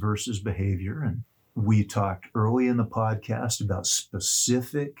beliefs versus behavior, and we talked early in the podcast about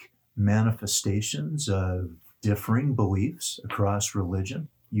specific manifestations of differing beliefs across religion.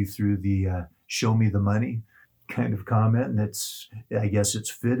 You threw the show me the money kind of comment, and I guess it's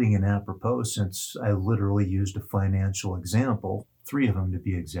fitting and apropos since I literally used a financial example, 3 of them to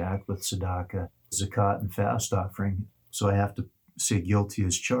be exact, with tzedakah, zakat, and fast offering. So I have to say guilty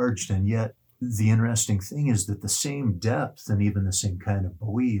as charged. And yet the interesting thing is that the same depth and even the same kind of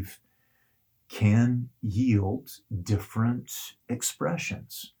belief can yield different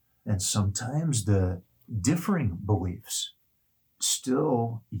expressions. And sometimes the differing beliefs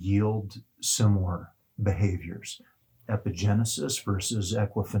still yield similar behaviors. Epigenesis versus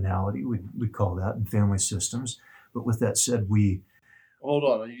equifinality, we call that in family systems. But with that said, Hold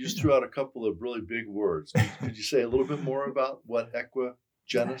on, you just threw out a couple of really big words. Could you say a little bit more about what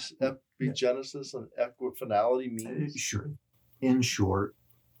epigenesis and equifinality means? Sure. In short,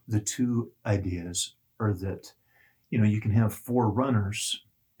 the two ideas are that, you can have 4 runners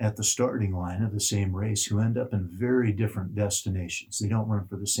at the starting line of the same race who end up in very different destinations. They don't run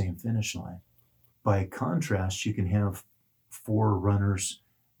for the same finish line. By contrast, you can have 4 runners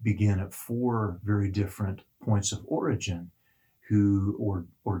begin at 4 very different points of origin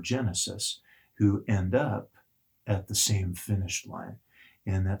or genesis, who end up at the same finish line.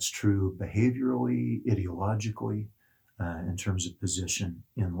 And that's true behaviorally, ideologically, in terms of position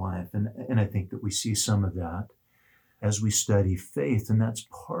in life. And I think that we see some of that as we study faith. And that's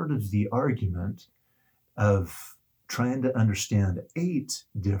part of the argument of trying to understand 8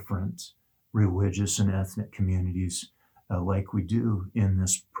 different religious and ethnic communities like we do in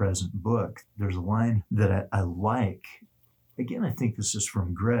this present book. There's a line that I like. Again, I think this is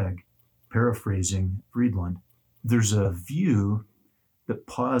from Greg, paraphrasing Friedland. There's a view that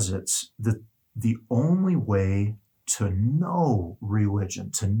posits that the only way to know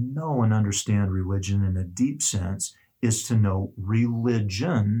religion, to know and understand religion in a deep sense, is to know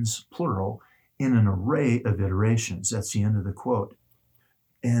religions, plural, in an array of iterations. That's the end of the quote.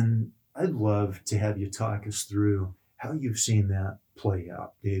 And I'd love to have you talk us through how you've seen that play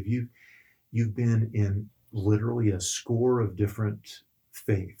out. Dave, you've been in literally a score of different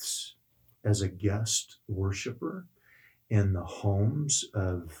faiths as a guest worshiper in the homes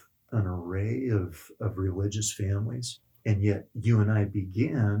of an array of religious families. And yet you and I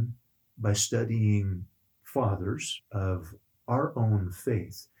began by studying fathers of our own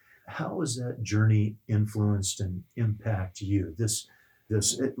faith. How has that journey influenced and impact you?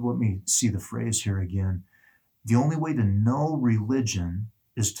 Let me see the phrase here again. The only way to know religion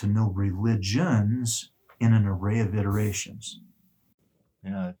is to know religions in an array of iterations.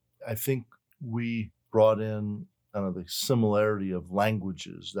 Yeah, I think we brought in kind of the similarity of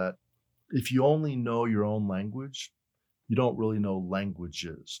languages, that if you only know your own language, you don't really know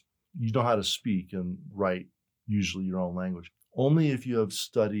languages. You know how to speak and write usually your own language. Only if you have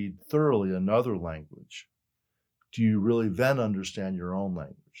studied thoroughly another language do you really then understand your own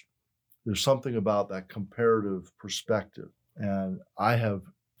language. There's something about that comparative perspective. And I have...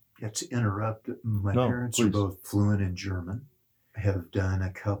 To interrupt, my parents are both fluent in German, have done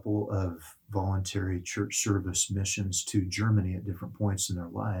a couple of voluntary church service missions to Germany at different points in their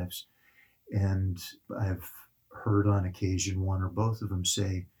lives. And I've heard on occasion one or both of them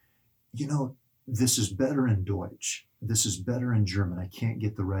say, this is better in Deutsch. This is better in German. I can't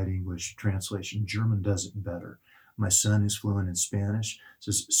get the right English translation. German does it better. My son is fluent in Spanish,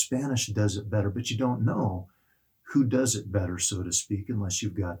 says Spanish does it better, but you don't know who does it better, so to speak, unless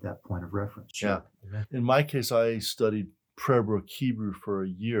you've got that point of reference. Yeah. In my case, I studied Prayer Book Hebrew for a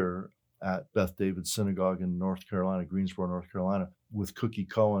year at Beth David Synagogue in North Carolina, Greensboro, North Carolina, with Cookie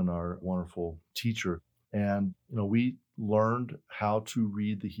Cohen, our wonderful teacher. And, we learned how to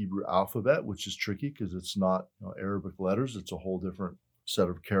read the Hebrew alphabet, which is tricky because it's not Arabic letters. It's a whole different set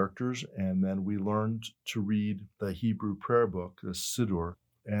of characters. And then we learned to read the Hebrew prayer book, the Siddur.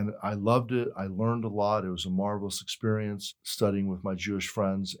 And I loved it. I learned a lot. It was a marvelous experience studying with my Jewish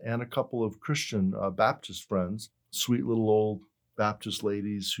friends and a couple of Christian Baptist friends, sweet little old Baptist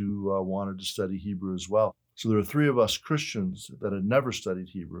ladies who wanted to study Hebrew as well. So there were 3 of us Christians that had never studied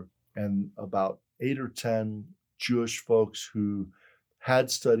Hebrew, and about 8 or 10 Jewish folks who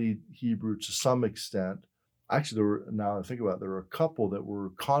had studied Hebrew to some extent. Actually, now I think about it, there were a couple that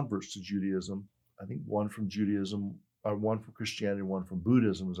were converts to Judaism. I think one from Judaism, one from Christianity, one from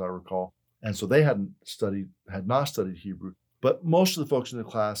Buddhism, as I recall. And so they had not studied Hebrew. But most of the folks in the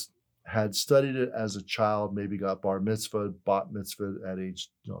class had studied it as a child, maybe got bar mitzvah, bat mitzvah at age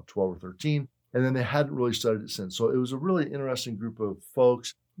 12 or 13, and then they hadn't really studied it since. So it was a really interesting group of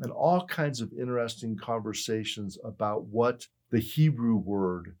folks and all kinds of interesting conversations about what the Hebrew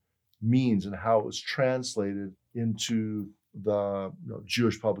word means and how it was translated into the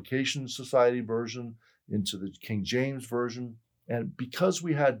Jewish Publication Society version, into the King James Version. And because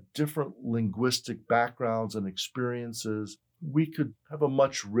we had different linguistic backgrounds and experiences, we could have a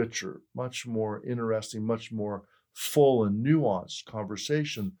much richer, much more interesting, much more full and nuanced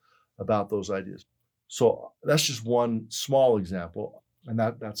conversation about those ideas. So that's just one small example, and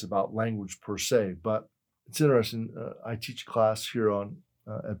that's about language per se. But it's interesting. I teach a class here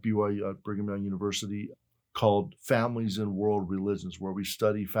at BYU, at Brigham Young University, called Families in World Religions, where we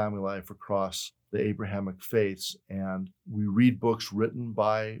study family life across the Abrahamic faiths. And we read books written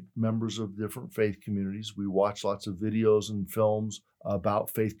by members of different faith communities. We watch lots of videos and films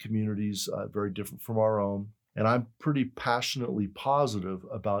about faith communities, very different from our own. And I'm pretty passionately positive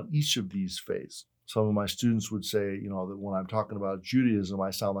about each of these faiths. Some of my students would say, that when I'm talking about Judaism,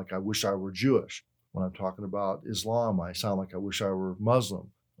 I sound like I wish I were Jewish. When I'm talking about Islam, I sound like I wish I were Muslim.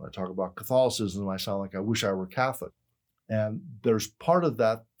 When I talk about Catholicism, I sound like I wish I were Catholic. And there's part of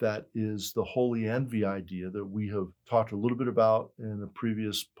that is the holy envy idea that we have talked a little bit about in a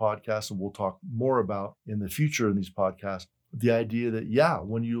previous podcast, and we'll talk more about in the future in these podcasts. The idea that,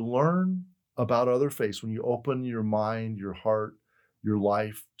 when you learn about other faiths, when you open your mind, your heart, your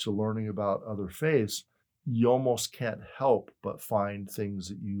life to learning about other faiths, you almost can't help but find things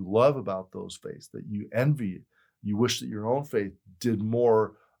that you love about those faiths, that you envy. You wish that your own faith did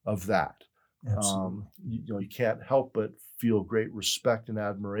more of that. Absolutely. You can't help but feel great respect and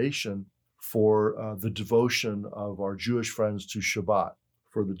admiration for the devotion of our Jewish friends to Shabbat,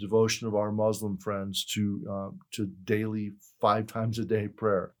 for the devotion of our Muslim friends to daily 5 times a day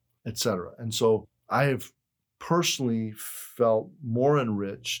prayer, etc. And so I have personally felt more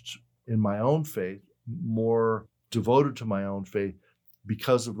enriched in my own faith, more devoted to my own faith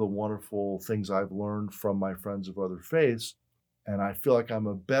because of the wonderful things I've learned from my friends of other faiths. And I feel like I'm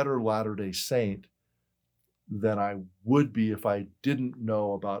a better Latter-day Saint than I would be if I didn't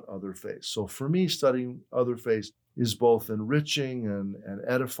know about other faiths. So for me, studying other faiths is both enriching and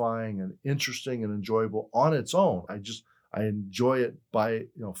edifying and interesting and enjoyable on its own. I enjoy it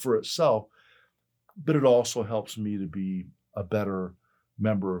for itself, but it also helps me to be a better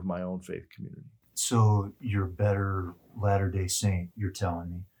member of my own faith community. So you're a better Latter-day Saint, you're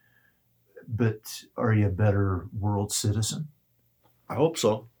telling me. But are you a better world citizen? I hope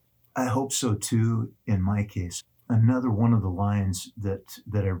so. I hope so too, in my case. Another one of the lines that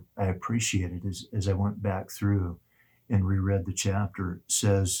I appreciated as I went back through and reread the chapter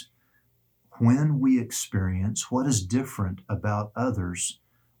says, when we experience what is different about others,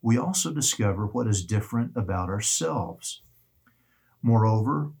 we also discover what is different about ourselves.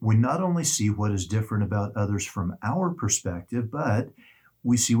 Moreover, we not only see what is different about others from our perspective, but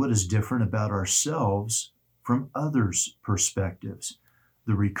we see what is different about ourselves from others' perspectives.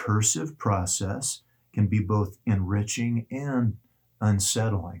 The recursive process can be both enriching and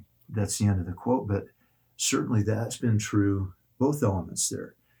unsettling. That's the end of the quote, but certainly that's been true, both elements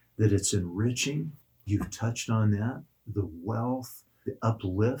there, that it's enriching. You've touched on that, the wealth, the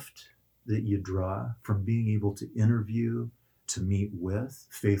uplift that you draw from being able to interview, to meet with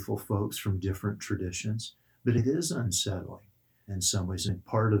faithful folks from different traditions, but it is unsettling in some ways. And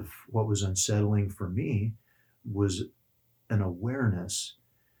part of what was unsettling for me was an awareness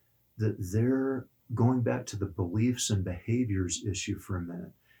that they're going back to the beliefs and behaviors issue for a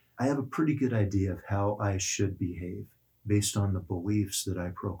minute. I have a pretty good idea of how I should behave based on the beliefs that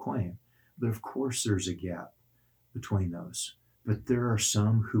I proclaim. But of course, there's a gap between those. But there are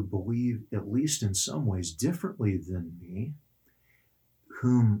some who believe, at least in some ways, differently than me,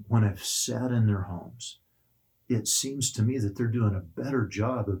 whom, when I've sat in their homes, it seems to me that they're doing a better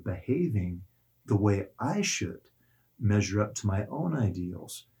job of behaving the way I should measure up to my own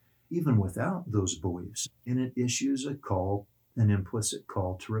ideals, even without those beliefs. And it issues an implicit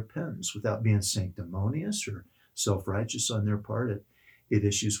call to repentance without being sanctimonious or self-righteous on their part. It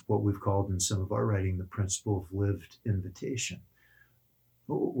issues what we've called in some of our writing the principle of lived invitation.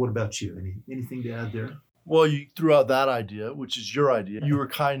 What about you? Anything to add there? Well, you threw out that idea, which is your idea. You were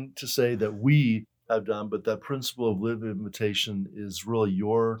kind to say that we have done, but that principle of lived invitation is really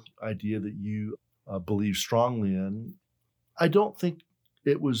your idea that you believe strongly in. I don't think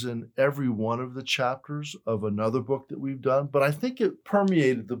it was in every one of the chapters of another book that we've done, but I think it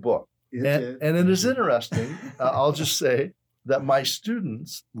permeated the book. And it is interesting. I'll just say that my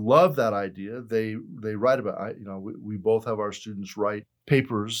students love that idea. They write about, we both have our students write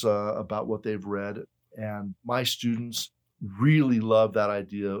papers about what they've read. And my students really love that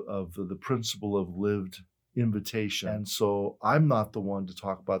idea of the principle of lived invitation. And so I'm not the one to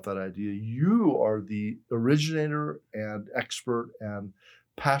talk about that idea. You are the originator and expert and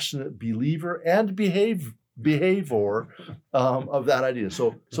passionate believer and behavior of that idea.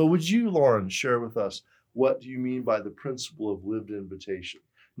 So would you, Lauren, share with us, what do you mean by the principle of lived invitation?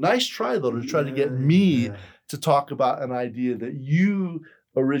 Nice try, though, to try to get me to talk about an idea that you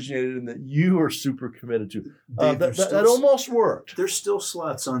originated and that you are super committed to. Dave, that almost worked. There's still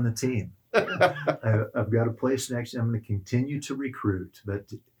slots on the team. I've got a place next. I'm going to continue to recruit.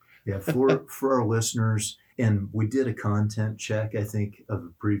 But yeah, for our listeners, and we did a content check, I think, of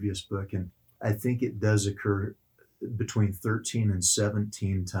a previous book, and I think it does occur between 13 and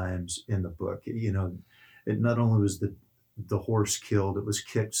 17 times in the book. It not only was the horse killed, it was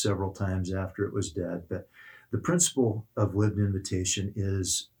kicked several times after it was dead. But the principle of lived invitation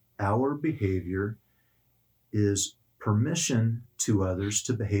is our behavior is permission to others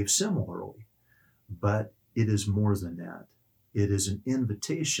to behave similarly. But it is more than that. It is an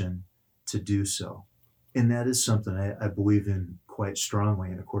invitation to do so. And that is something I believe in quite strongly.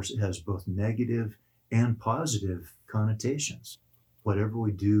 And of course, it has both negative and positive connotations. Whatever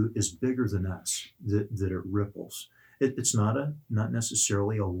we do is bigger than us, that it ripples. It's not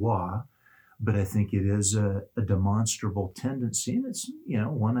necessarily a law, but I think it is a demonstrable tendency. And it's,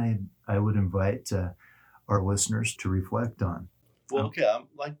 one I would invite our listeners to reflect on. Well, okay, I'd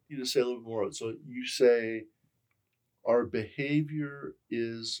like you to say a little bit more. So you say our behavior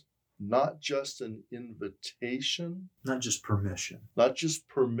is not just an invitation. Not just permission. Not just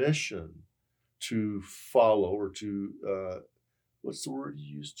permission to follow or to, what's the word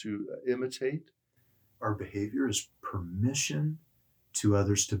you use, to imitate? Our behavior is permission to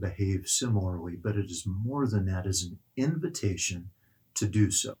others to behave similarly, but it is more than that, is an invitation to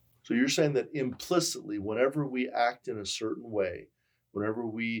do so. So you're saying that implicitly, whenever we act in a certain way, whenever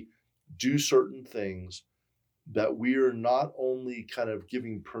we do certain things, that we are not only kind of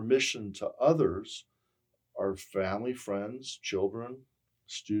giving permission to others, our family, friends, children,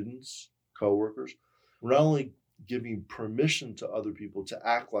 students, coworkers, we're not only giving permission to other people to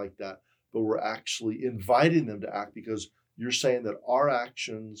act like that, but we're actually inviting them to act, because you're saying that our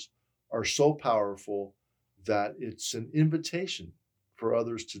actions are so powerful that it's an invitation for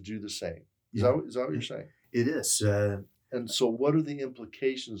others to do the same. Is that what you're saying? It is. And so what are the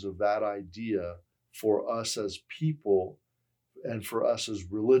implications of that idea for us as people and for us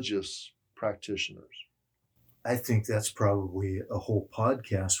as religious practitioners? I think that's probably a whole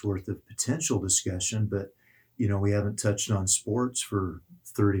podcast worth of potential discussion, but we haven't touched on sports for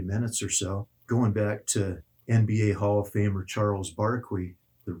 30 minutes or so. Going back to NBA Hall of Famer Charles Barkley,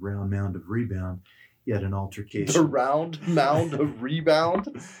 the round mound of rebound, he had an altercation. The round mound of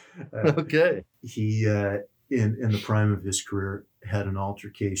rebound? Okay. He, in the prime of his career, had an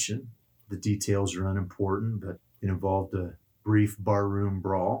altercation. The details are unimportant, but it involved a brief barroom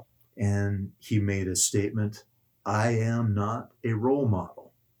brawl. And he made a statement, "I am not a role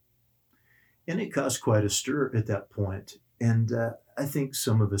model." And it caused quite a stir at that point. And I think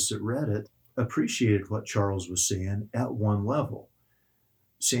some of us that read it appreciated what Charles was saying at one level,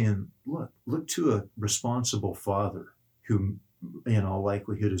 saying, look to a responsible father who, in all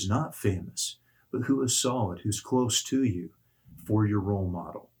likelihood, is not famous, but who is solid, who's close to you for your role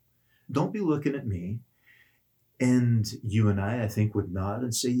model. Don't be looking at me. And you and I think, would nod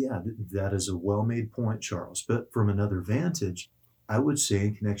and say, yeah, that is a well-made point, Charles. But from another vantage, I would say,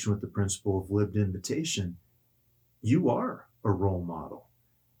 in connection with the principle of lived invitation, you are a role model.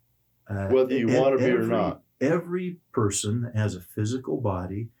 Whether you want to be or not. Every person that has a physical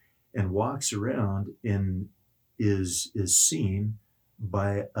body and walks around in is seen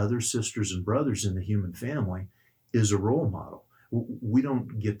by other sisters and brothers in the human family is a role model. We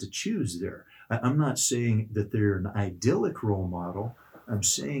don't get to choose there. I'm not saying that they're an idyllic role model. I'm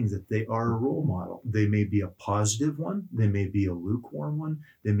saying that they are a role model. They may be a positive one. They may be a lukewarm one.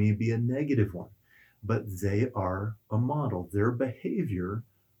 They may be a negative one, but they are a model. Their behavior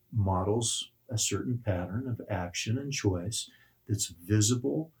models a certain pattern of action and choice that's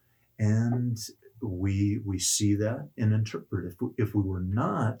visible, and we see that and interpret. If we were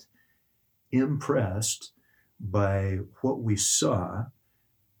not impressed by what we saw,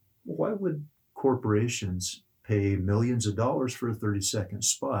 why would corporations pay millions of dollars for a 30-second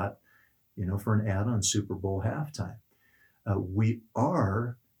spot, for an ad on Super Bowl halftime? We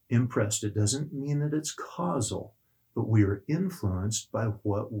are impressed. It doesn't mean that it's causal, but we are influenced by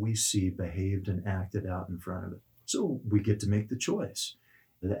what we see behaved and acted out in front of it. So we get to make the choice.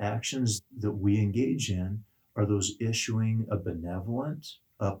 The actions that we engage in, are those issuing a benevolent,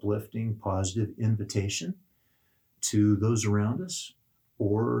 uplifting, positive invitation to those around us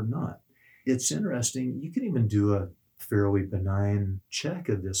or not? It's interesting. You can even do a fairly benign check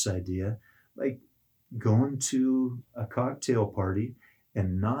of this idea, like going to a cocktail party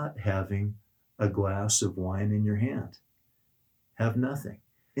and not having a glass of wine in your hand. Have nothing.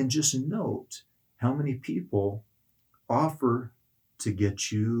 And just note how many people offer to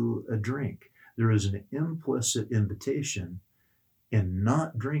get you a drink. There is an implicit invitation in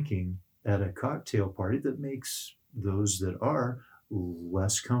not drinking at a cocktail party that makes those that are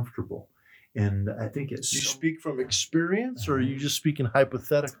less comfortable. And I think it's... Do you speak from experience, or are you just speaking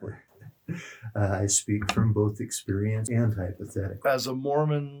hypothetically? I speak from both experience and hypothetical. As a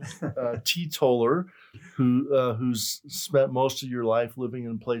Mormon teetotaler who's spent most of your life living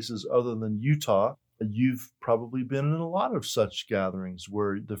in places other than Utah, you've probably been in a lot of such gatherings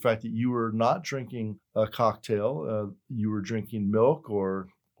where the fact that you were not drinking a cocktail, you were drinking milk or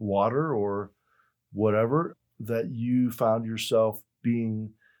water or whatever, that you found yourself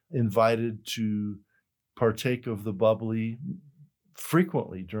being invited to partake of the bubbly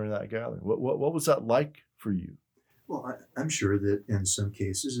frequently during that gathering. What was that like for you? Well, I'm sure that in some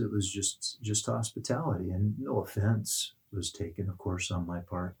cases it was just hospitality, and no offense was taken, of course, on my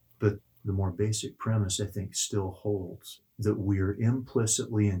part. But the more basic premise, I think, still holds, that we are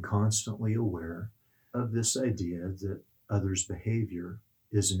implicitly and constantly aware of this idea that others' behavior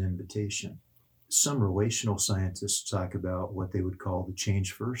is an invitation. Some relational scientists talk about what they would call the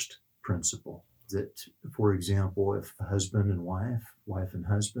change first principle. That, for example, if a husband and wife and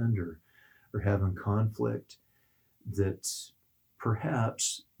husband are having conflict, that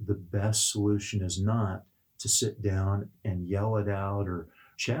perhaps the best solution is not to sit down and yell it out or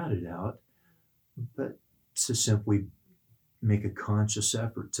chat it out, but to simply make a conscious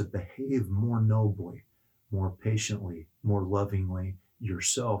effort to behave more nobly, more patiently, more lovingly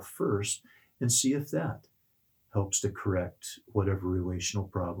yourself first, and see if that helps to correct whatever relational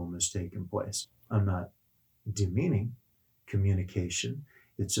problem has taken place. I'm not demeaning communication.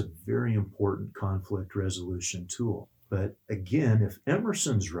 It's a very important conflict resolution tool. But again, if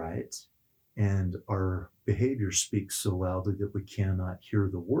Emerson's right and our behavior speaks so loudly that we cannot hear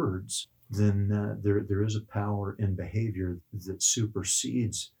the words, then there is a power in behavior that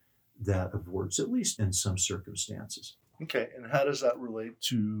supersedes that of words, at least in some circumstances. Okay, and how does that relate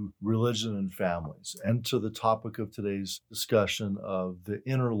to religion and families and to the topic of today's discussion of the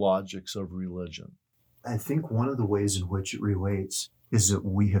inner logics of religion? I think one of the ways in which it relates is that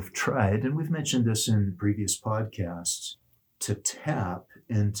we have tried, and we've mentioned this in previous podcasts, to tap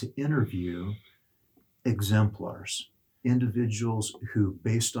and to interview exemplars, individuals who,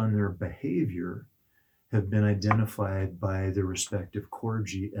 based on their behavior, have been identified by their respective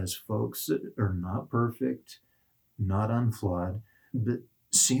clergy as folks that are not perfect, not unflawed, but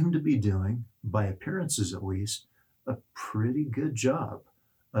seem to be doing, by appearances at least, a pretty good job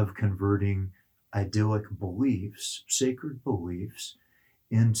of converting idyllic beliefs, sacred beliefs,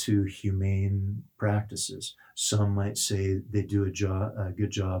 into humane practices. Some might say they do a good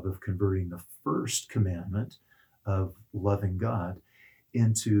job of converting the first commandment of loving God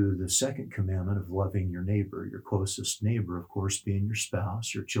into the second commandment of loving your neighbor, your closest neighbor, of course, being your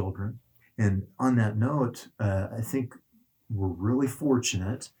spouse, your children. And on that note, I think we're really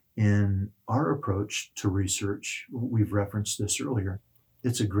fortunate in our approach to research. We've referenced this earlier.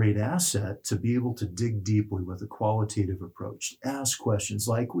 It's a great asset to be able to dig deeply with a qualitative approach, ask questions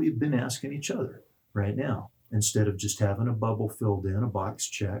like we've been asking each other right now. Instead of just having a bubble filled in, a box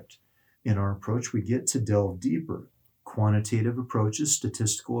checked, in our approach, we get to delve deeper. Quantitative approaches,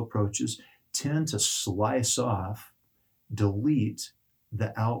 statistical approaches tend to slice off, delete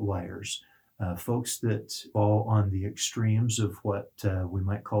the outliers, folks that fall on the extremes of what we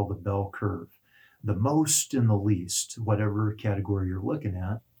might call the bell curve. The most and the least, whatever category you're looking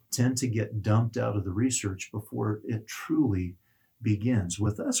at, tend to get dumped out of the research before it truly begins.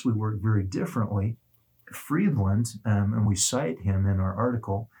 With us, we work very differently. Friedland, and we cite him in our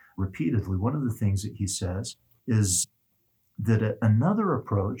article repeatedly, one of the things that he says is that another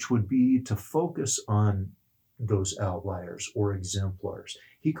approach would be to focus on those outliers or exemplars.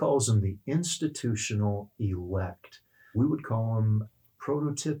 He calls them the institutional elect. We would call them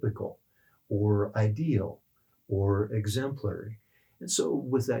prototypical or ideal or exemplary. And so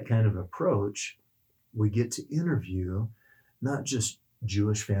with that kind of approach, we get to interview not just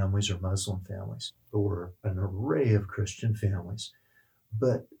Jewish families or Muslim families or an array of Christian families,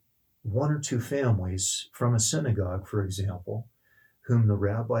 but one or two families from a synagogue, for example, whom the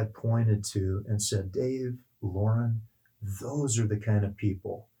rabbi pointed to and said, Dave, Lauren, those are the kind of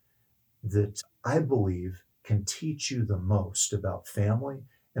people that I believe can teach you the most about family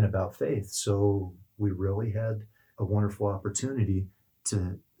and about faith. So we really had a wonderful opportunity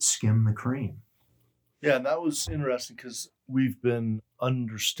to skim the cream. Yeah, and that was interesting because we've been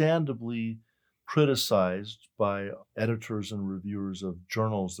understandably criticized by editors and reviewers of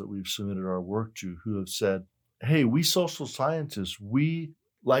journals that we've submitted our work to who have said, hey, we social scientists, we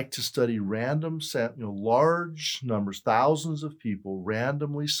like to study large numbers, thousands of people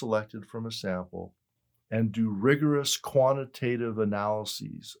randomly selected from a sample and do rigorous quantitative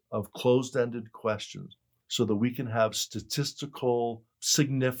analyses of closed-ended questions so that we can have statistical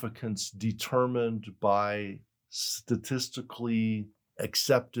significance determined by statistically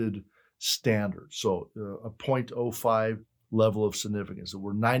accepted standards. So a 0.05 level of significance, that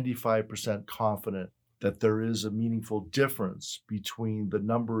we're 95% confident that there is a meaningful difference between the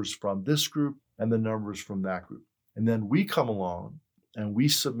numbers from this group and the numbers from that group. And then we come along and we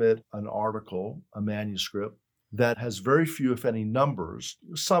submit an article, a manuscript, that has very few, if any, numbers,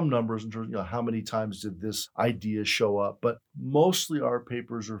 some numbers in terms of how many times did this idea show up, but mostly our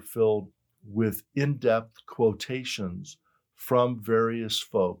papers are filled with in-depth quotations from various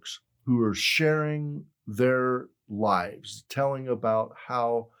folks who are sharing their lives, telling about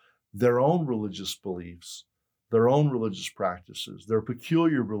how their own religious beliefs, their own religious practices, their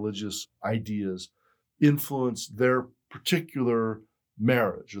peculiar religious ideas influence their particular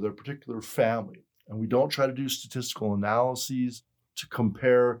marriage or their particular family. And we don't try to do statistical analyses to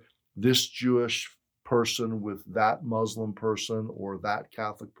compare this Jewish person with that Muslim person or that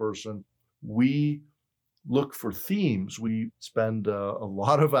Catholic person. We look for themes. We spend a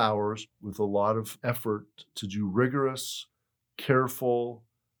lot of hours with a lot of effort to do rigorous, careful,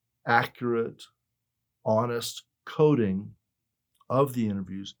 accurate, honest coding of the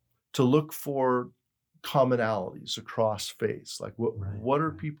interviews to look for commonalities across faiths. Like what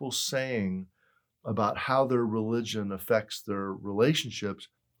are people saying about how their religion affects their relationships?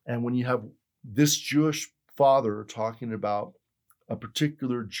 And when you have this Jewish father talking about a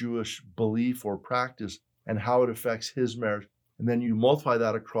particular Jewish belief or practice and how it affects his marriage, and then you multiply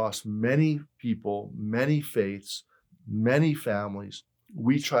that across many people, many faiths, many families,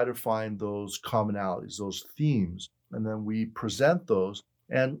 we try to find those commonalities, those themes, and then we present those.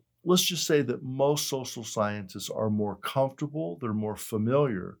 And let's just say that most social scientists are more comfortable, they're more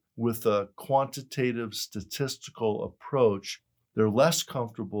familiar with a quantitative statistical approach. They're less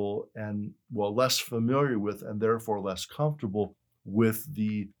comfortable and, less familiar with, and therefore less comfortable with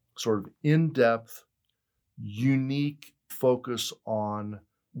the sort of in-depth, unique focus on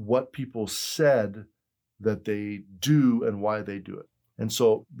what people said that they do and why they do it. And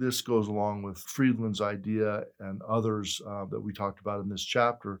so this goes along with Friedland's idea and others that we talked about in this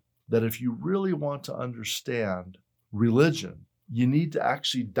chapter, that if you really want to understand religion, you need to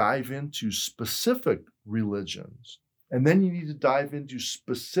actually dive into specific religions. And then you need to dive into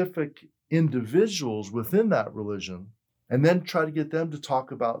specific individuals within that religion, and then try to get them to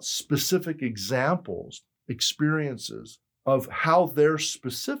talk about specific examples, experiences of how their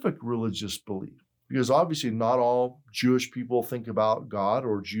specific religious belief. Because obviously not all Jewish people think about God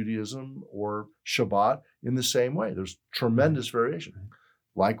or Judaism or Shabbat in the same way. There's tremendous variation.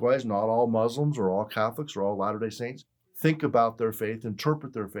 Likewise, not all Muslims or all Catholics or all Latter-day Saints think about their faith,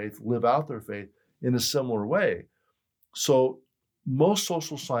 interpret their faith, live out their faith in a similar way. So most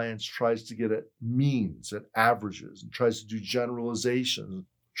social science tries to get at means, at averages, and tries to do generalizations,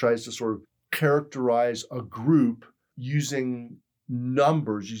 tries to sort of characterize a group using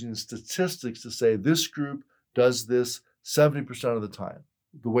numbers, using statistics to say this group does this 70% of the time.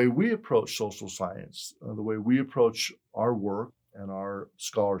 The way we approach social science, the way we approach our work and our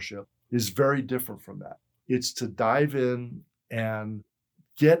scholarship is very different from that. It's to dive in and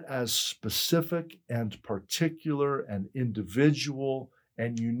get as specific and particular and individual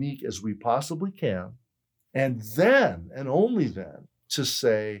and unique as we possibly can. And then, and only then, to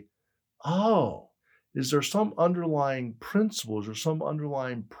say, oh, is there some underlying principles or some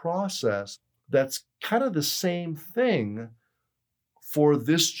underlying process that's kind of the same thing for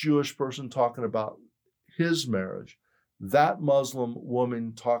this Jewish person talking about his marriage, that Muslim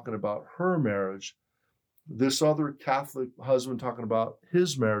woman talking about her marriage, this other Catholic husband talking about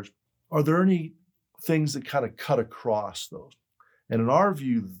his marriage? Are there any things that kind of cut across those? And in our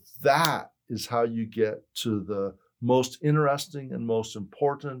view, that is how you get to the most interesting and most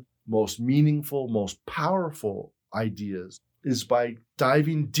important, most meaningful, most powerful ideas, is by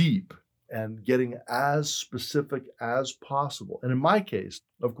diving deep and getting as specific as possible. And in my case,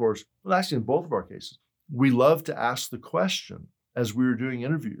 of course, well, actually in both of our cases, we love to ask the question as we were doing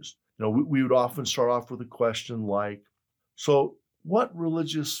interviews. We would often start off with a question like, so what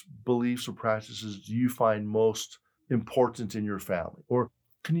religious beliefs or practices do you find most important in your family? Or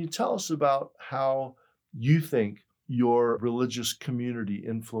can you tell us about how you think your religious community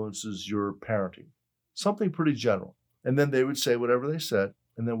influences your parenting? Something pretty general. And then they would say whatever they said.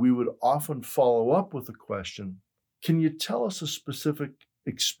 And then we would often follow up with a question, can you tell us a specific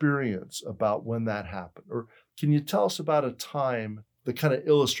experience about when that happened? Or can you tell us about a time that kind of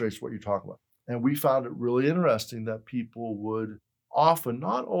illustrates what you're talking about? And we found it really interesting that people would often,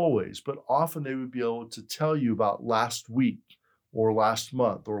 not always, but often they would be able to tell you about last week or last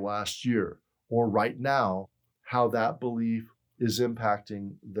month or last year or right now, how that belief is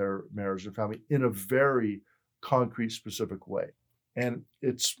impacting their marriage and family in a very concrete, specific way. And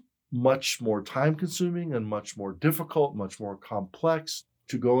it's much more time consuming and much more difficult, much more complex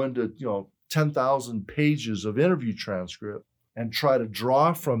to go into, 10,000 pages of interview transcript and try to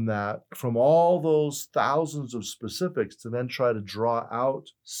draw from that, from all those thousands of specifics, to then try to draw out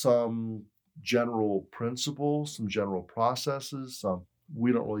some general principles, some general processes.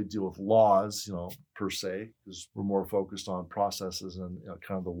 We don't really deal with laws, per se, because we're more focused on processes and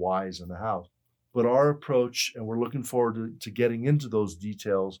kind of the whys in the house. But our approach, and we're looking forward to getting into those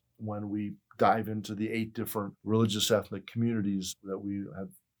details when we dive into the 8 different religious ethnic communities that we have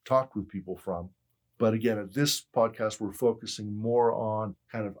talked with people from. But again, at this podcast, we're focusing more on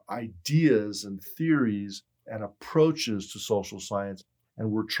kind of ideas and theories and approaches to social science.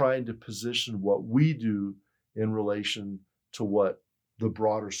 And we're trying to position what we do in relation to what the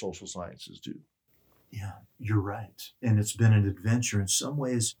broader social sciences do. Yeah, you're right. And it's been an adventure in some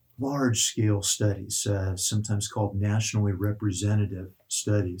ways. Large-scale studies, sometimes called nationally representative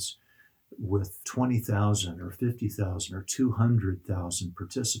studies, with 20,000 or 50,000 or 200,000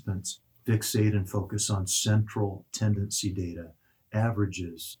 participants, fixate and focus on central tendency data,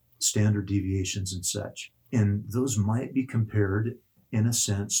 averages, standard deviations, and such. And those might be compared, in a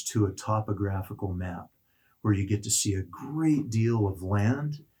sense, to a topographical map, where you get to see a great deal of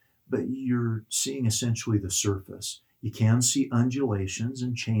land, but you're seeing essentially the surface. You can see undulations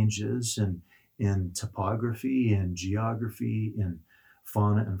and changes in topography and geography, in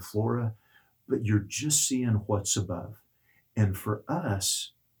fauna and flora, but you're just seeing what's above. And for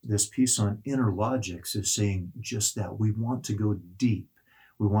us, this piece on inner logics is saying just that. We want to go deep.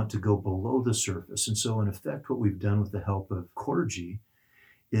 We want to go below the surface. And so in effect, what we've done with the help of Corgi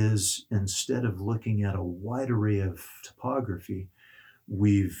is, instead of looking at a wide array of topography,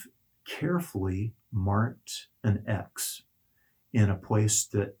 we've carefully marked an X in a place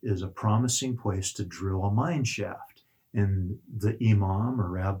that is a promising place to drill a mine shaft. And the imam or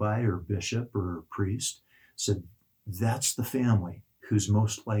rabbi or bishop or priest said, that's the family who's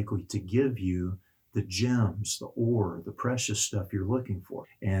most likely to give you the gems, the ore, the precious stuff you're looking for.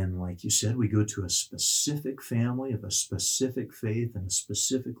 And like you said, we go to a specific family of a specific faith in a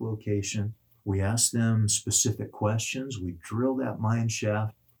specific location. We ask them specific questions. We drill that mine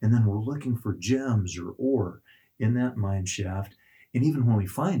shaft, and then we're looking for gems or ore in that mine shaft. And even when we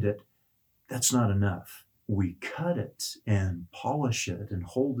find it, that's not enough. We cut it and polish it and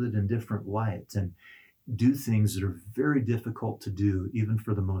hold it in different light and do things that are very difficult to do, even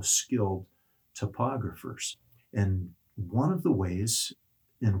for the most skilled topographers. And one of the ways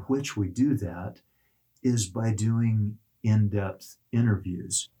in which we do that is by doing in-depth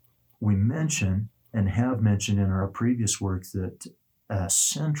interviews. We mention and have mentioned in our previous work that a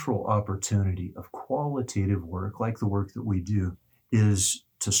central opportunity of qualitative work, like the work that we do, is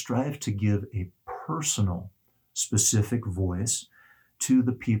to strive to give a personal, specific voice to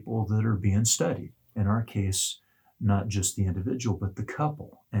the people that are being studied. In our case, not just the individual, but the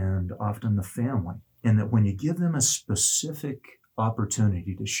couple and often the family. And that when you give them a specific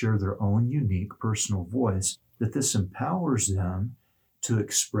opportunity to share their own unique personal voice, that this empowers them to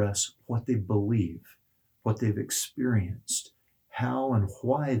express what they believe, what they've experienced, how and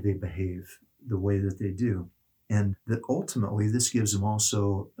why they behave the way that they do. And that ultimately this gives them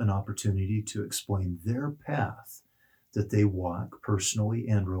also an opportunity to explain their path that they walk personally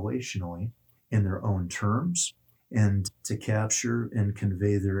and relationally in their own terms, and to capture and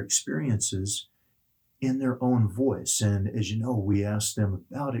convey their experiences in their own voice. And as you know, we ask them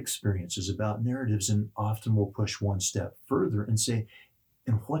about experiences, about narratives, and often we'll push one step further and say,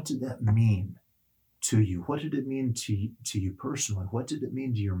 and what did that mean to you? What did it mean to you personally? What did it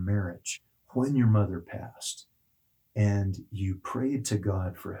mean to your marriage when your mother passed and you prayed to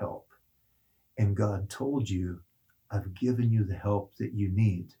God for help and God told you, I've given you the help that you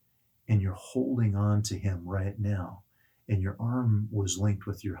need, and you're holding on to him right now, and your arm was linked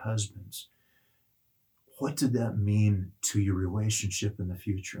with your husband's? What did that mean to your relationship in the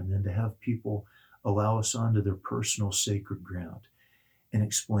future? And then to have people allow us onto their personal sacred ground and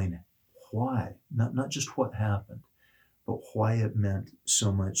explain why, not just what happened, but why it meant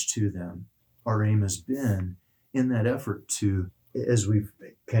so much to them. Our aim has been in that effort to, as we've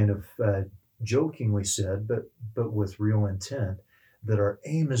kind of jokingly said, but with real intent, that our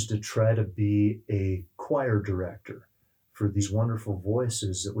aim is to try to be a choir director for these wonderful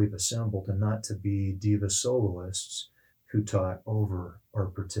voices that we've assembled, and not to be diva soloists who talk over our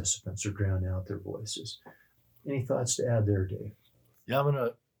participants or drown out their voices. Any thoughts to add there, Dave? Yeah, I'm going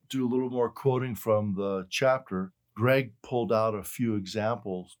to do a little more quoting from the chapter. Greg pulled out a few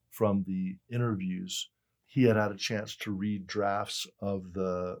examples from the interviews. He had a chance to read drafts of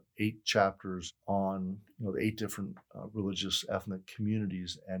the 8 chapters on the 8 different religious ethnic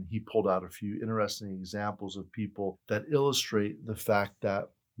communities, and he pulled out a few interesting examples of people that illustrate the fact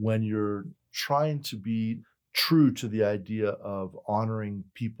that when you're trying to be true to the idea of honoring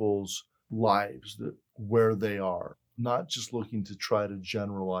people's lives, that where they are, not just looking to try to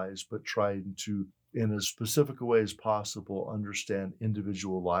generalize, but trying to, in as specific a way as possible, understand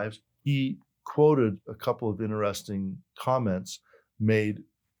individual lives. He quoted a couple of interesting comments made.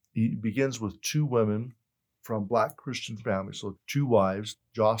 He begins with 2 women from Black Christian families, so 2 wives,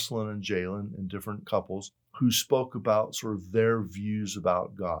 Jocelyn and Jalen, in different couples, who spoke about sort of their views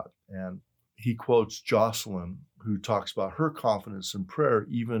about God. And he quotes Jocelyn, who talks about her confidence in prayer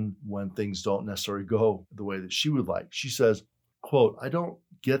even when things don't necessarily go the way that she would like. She says, quote, "I don't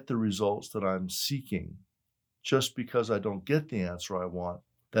get the results that I'm seeking. Just because I don't get the answer I want,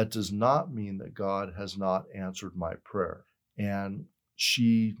 that does not mean that God has not answered my prayer." And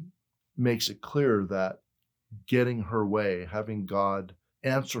she makes it clear that getting her way, having God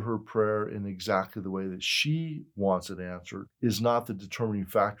answer her prayer in exactly the way that she wants it answered, is not the determining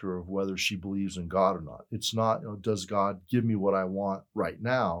factor of whether she believes in God or not. It's not, does God give me what I want right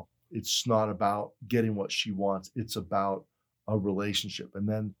now? It's not about getting what she wants. It's about a relationship. And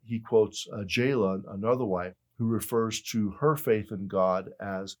then he quotes Jayla, another wife, who refers to her faith in God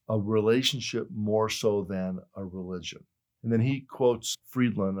as a relationship more so than a religion. And then he quotes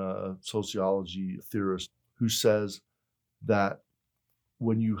Friedland, a sociology theorist, who says that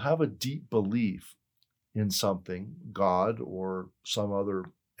when you have a deep belief in something, God or some other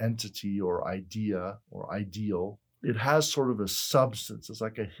entity or idea or ideal, it has sort of a substance. It's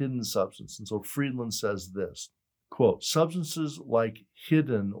like a hidden substance. And so Friedland says this, quote, "Substances like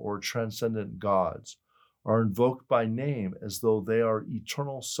hidden or transcendent gods are invoked by name as though they are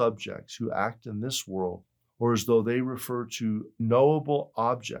eternal subjects who act in this world, or as though they refer to knowable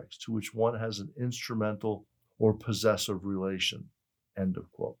objects to which one has an instrumental or possessive relation," end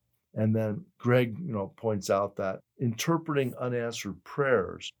of quote. And then Greg, points out that interpreting unanswered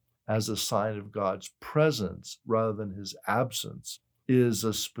prayers as a sign of God's presence rather than his absence is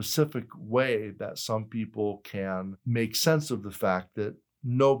a specific way that some people can make sense of the fact that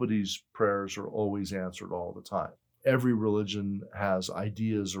nobody's prayers are always answered all the time. Every religion has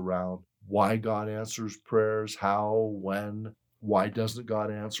ideas around why God answers prayers, how, when, why doesn't God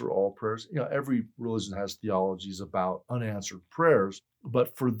answer all prayers? Every religion has theologies about unanswered prayers.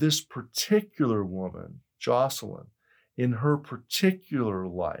 But for this particular woman, Jocelyn, in her particular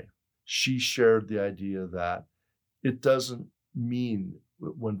life, she shared the idea that it doesn't mean,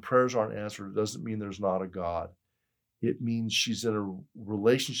 when prayers aren't answered, it doesn't mean there's not a God. It means she's in a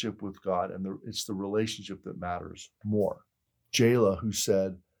relationship with God, and it's the relationship that matters more. Jayla, who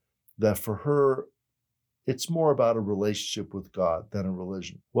said that for her, it's more about a relationship with God than a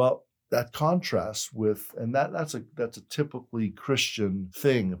religion. Well, that contrasts with, and that's a typically Christian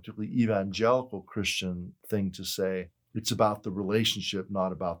thing, a particularly evangelical Christian thing to say. It's about the relationship,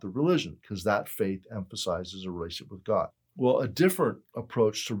 not about the religion, because that faith emphasizes a relationship with God. Well, a different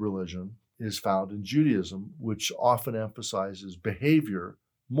approach to religion is found in Judaism, which often emphasizes behavior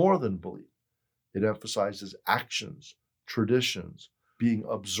more than belief. It emphasizes actions, traditions, being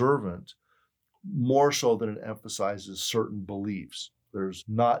observant, more so than it emphasizes certain beliefs. There's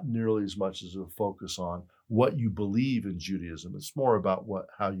not nearly as much as a focus on what you believe in Judaism. It's more about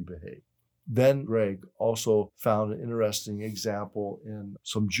how you behave. Then Greg also found an interesting example in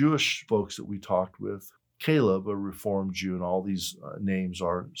some Jewish folks that we talked with. Caleb, a Reformed Jew, and all these names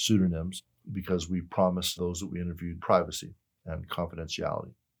are pseudonyms because we promised those that we interviewed privacy and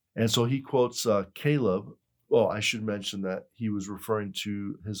confidentiality. And so he quotes Caleb. Well, I should mention that he was referring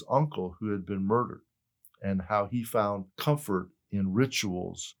to his uncle who had been murdered and how he found comfort in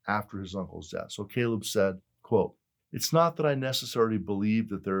rituals after his uncle's death. So Caleb said, quote, "It's not that I necessarily believe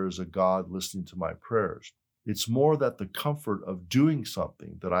that there is a God listening to my prayers. It's more that the comfort of doing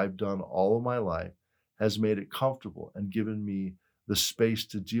something that I've done all of my life has made it comfortable and given me the space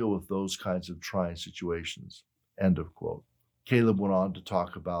to deal with those kinds of trying situations." End of quote. Caleb went on to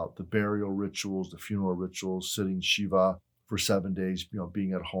talk about the burial rituals, the funeral rituals, sitting Shiva for 7 days,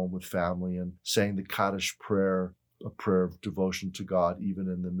 being at home with family and saying the Kaddish prayer, a prayer of devotion to God, even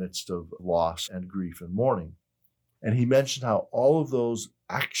in the midst of loss and grief and mourning. And he mentioned how all of those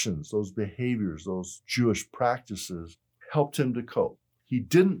actions, those behaviors, those Jewish practices helped him to cope. He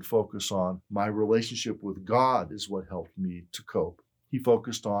didn't focus on my relationship with God is what helped me to cope. He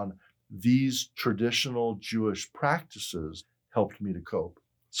focused on these traditional Jewish practices helped me to cope.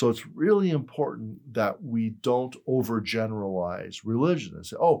 So it's really important that we don't overgeneralize religion and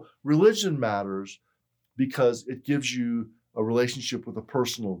say, oh, religion matters because it gives you a relationship with a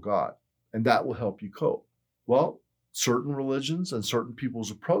personal God, and that will help you cope. Well, certain religions and certain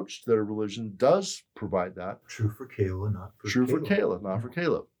people's approach to their religion does provide that. True for Kayla, not for True Caleb. for Caleb, not for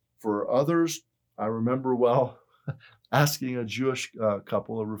Caleb. For others, I remember well asking a Jewish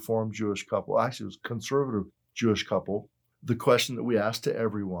couple, a Reformed Jewish couple, actually it was a conservative Jewish couple, the question that we asked to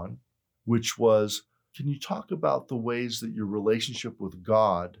everyone, which was, can you talk about the ways that your relationship with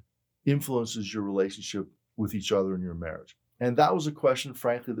God influences your relationship with each other in your marriage? And that was a question,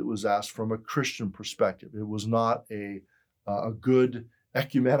 frankly, that was asked from a Christian perspective. It was not a good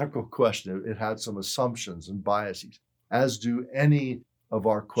ecumenical question. It had some assumptions and biases, as do any of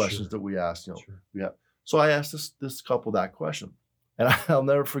our questions that we ask. Sure. So I asked this couple that question, and I'll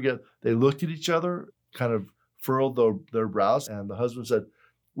never forget. They looked at each other, kind of furrowed their brows, and the husband said,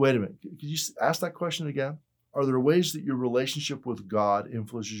 "Wait a minute, could you ask that question again? Are there ways that your relationship with God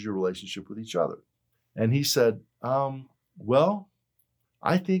influences your relationship with each other?" And he said, well,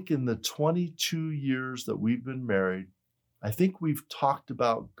 I think in the 22 years that we've been married, I think we've talked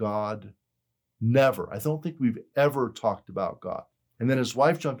about God never. I don't think we've ever talked about God. And then his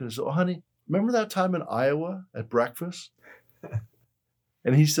wife jumped in and said, "Oh, honey, remember that time in Iowa at breakfast?"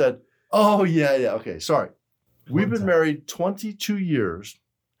 And he said, "Oh, yeah, okay, sorry. We've been married 22 years,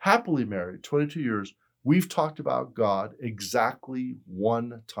 happily married 22 years. We've talked about God exactly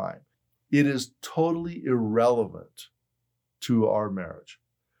one time. It is totally irrelevant to our marriage."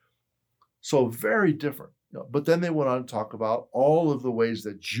 So very different. But then they went on to talk about all of the ways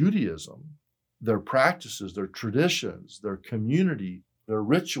that Judaism, their practices, their traditions, their community, their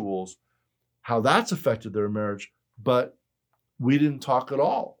rituals, how that's affected their marriage. But we didn't talk at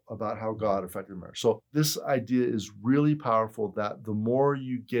all about how God affected marriage. So this idea is really powerful, that the more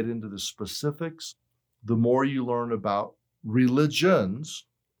you get into the specifics, the more you learn about religions,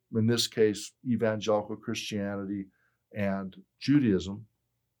 in this case, evangelical Christianity and Judaism,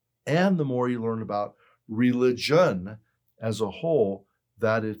 and the more you learn about religion as a whole,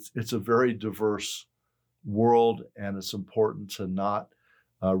 that it's a very diverse world, and it's important to not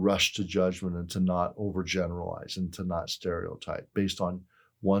rush to judgment and to not overgeneralize and to not stereotype based on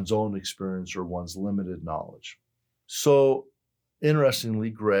one's own experience or one's limited knowledge. So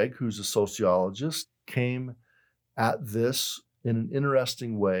interestingly, Greg, who's a sociologist, came at this in an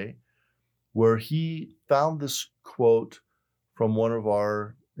interesting way, where he found this quote from one of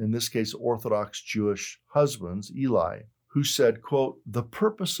our, in this case, Orthodox Jewish husbands, Eli, who said, quote, "The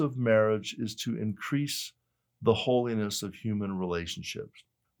purpose of marriage is to increase the holiness of human relationships.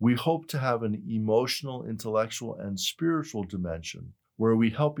 We hope to have an emotional, intellectual, and spiritual dimension where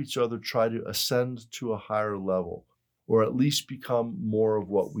we help each other try to ascend to a higher level, or at least become more of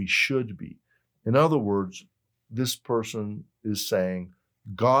what we should be." In other words, this person is saying,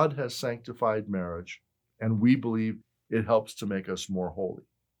 God has sanctified marriage, and we believe it helps to make us more holy.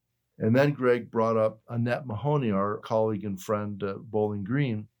 And then Greg brought up Annette Mahoney, our colleague and friend at Bowling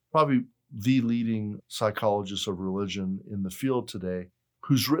Green, probably the leading psychologist of religion in the field today,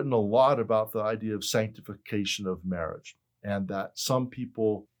 who's written a lot about the idea of sanctification of marriage, and that some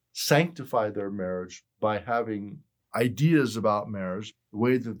people sanctify their marriage by having ideas about marriage. The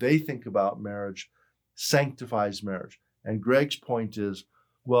way that they think about marriage sanctifies marriage. And Greg's point is,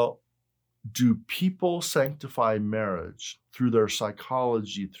 well, do people sanctify marriage through their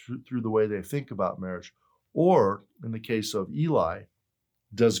psychology, through the way they think about marriage? Or, in the case of Eli,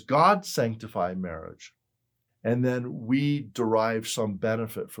 does God sanctify marriage? And then we derive some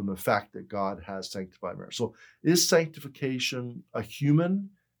benefit from the fact that God has sanctified marriage. So is sanctification a human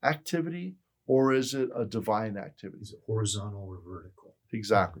activity, or is it a divine activity? Is it horizontal or vertical?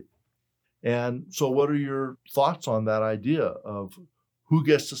 Exactly. And so what are your thoughts on that idea of who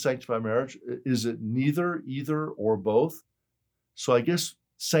gets to sanctify marriage? Is it neither, either, or both? So I guess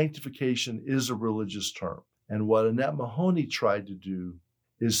sanctification is a religious term. And what Annette Mahoney tried to do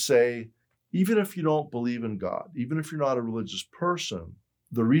is say, even if you don't believe in God, even if you're not a religious person,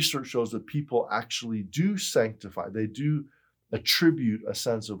 the research shows that people actually do sanctify. They do attribute a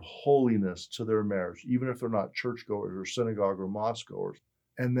sense of holiness to their marriage, even if they're not churchgoers or synagogue or mosque goers.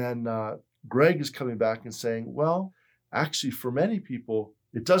 And then Greg is coming back and saying, well, actually, for many people,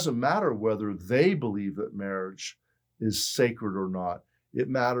 it doesn't matter whether they believe that marriage is sacred or not. It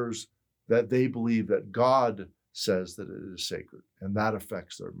matters that they believe that God says that it is sacred, and that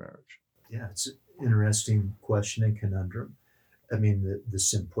affects their marriage. Yeah, it's an interesting question and conundrum. I mean, the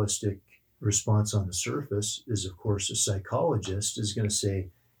simplistic response on the surface is, of course, a psychologist is going to say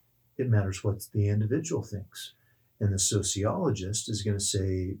it matters what the individual thinks. And the sociologist is going to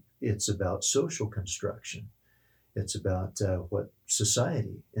say it's about social construction. It's about what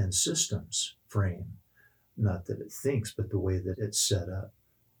society and systems frame. Not that it thinks, but the way that it's set up.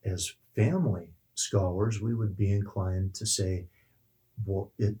 As family scholars, we would be inclined to say,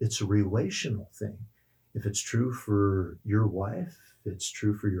 well, it's a relational thing. If it's true for your wife, it's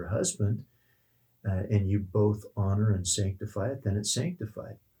true for your husband, and you both honor and sanctify it, then it's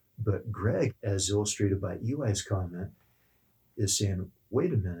sanctified. But Greg, as illustrated by Eli's comment, is saying,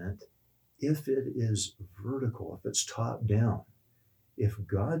 wait a minute, if it is vertical, if it's top down, if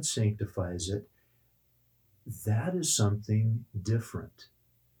God sanctifies it, that is something different.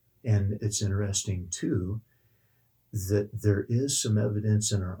 And it's interesting, too, that there is some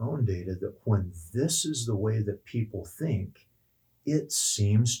evidence in our own data that when this is the way that people think, it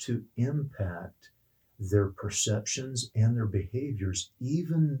seems to impact their perceptions and their behaviors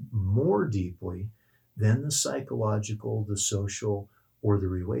even more deeply than the psychological, the social, or the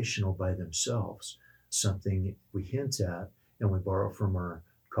relational by themselves. Something we hint at and we borrow from our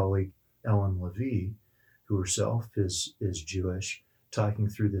colleague Ellen Levy, who herself is Jewish, talking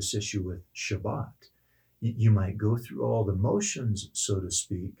through this issue with Shabbat. You might go through all the motions, so to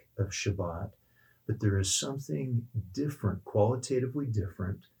speak, of Shabbat, but there is something different, qualitatively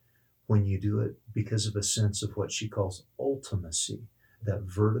different, when you do it because of a sense of what she calls ultimacy, that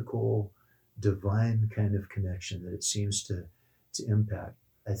vertical, divine kind of connection that it seems to impact.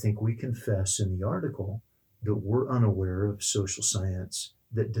 I think we confess in the article that we're unaware of social science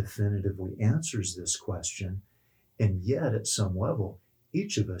that definitively answers this question, and yet at some level,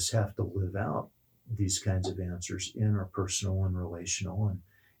 each of us have to live out these kinds of answers in our personal and relational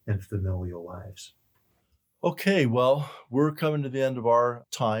and familial lives. Okay, well, we're coming to the end of our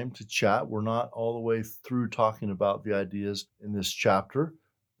time to chat. We're not all the way through talking about the ideas in this chapter.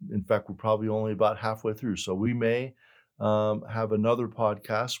 In fact, we're probably only about halfway through. So we may have another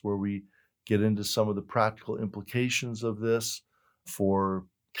podcast where we get into some of the practical implications of this for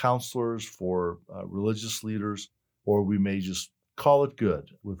counselors, for religious leaders, or we may just call it good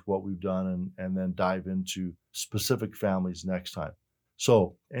with what we've done and then dive into specific families next time.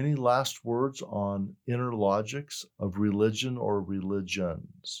 So, any last words on inner logics of religion or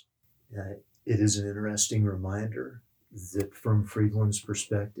religions? It is an interesting reminder that from Friedland's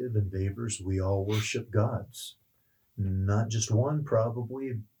perspective and Weber's, we all worship gods. Not just one,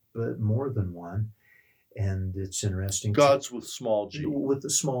 probably, but more than one. And it's interesting. Gods with small g. With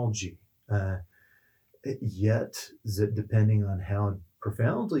the small g. Yet, that depending on how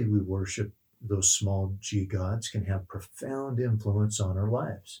profoundly we worship those small g gods can have profound influence on our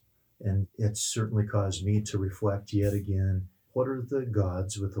lives. And it's certainly caused me to reflect yet again, what are the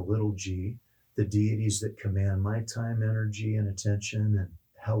gods with a little g, the deities that command my time, energy, and attention, and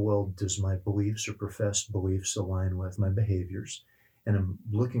how well does my beliefs or professed beliefs align with my behaviors? And I'm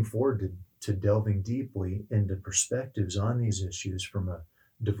looking forward to delving deeply into perspectives on these issues from a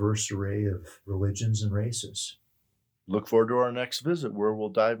diverse array of religions and races. Look forward to our next visit where we'll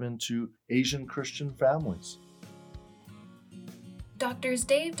dive into Asian Christian families. Drs.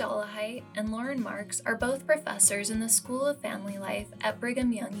 Dave Dollahite and Lauren Marks are both professors in the School of Family Life at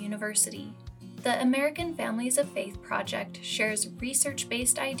Brigham Young University. The American Families of Faith Project shares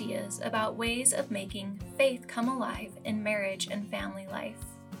research-based ideas about ways of making faith come alive in marriage and family life.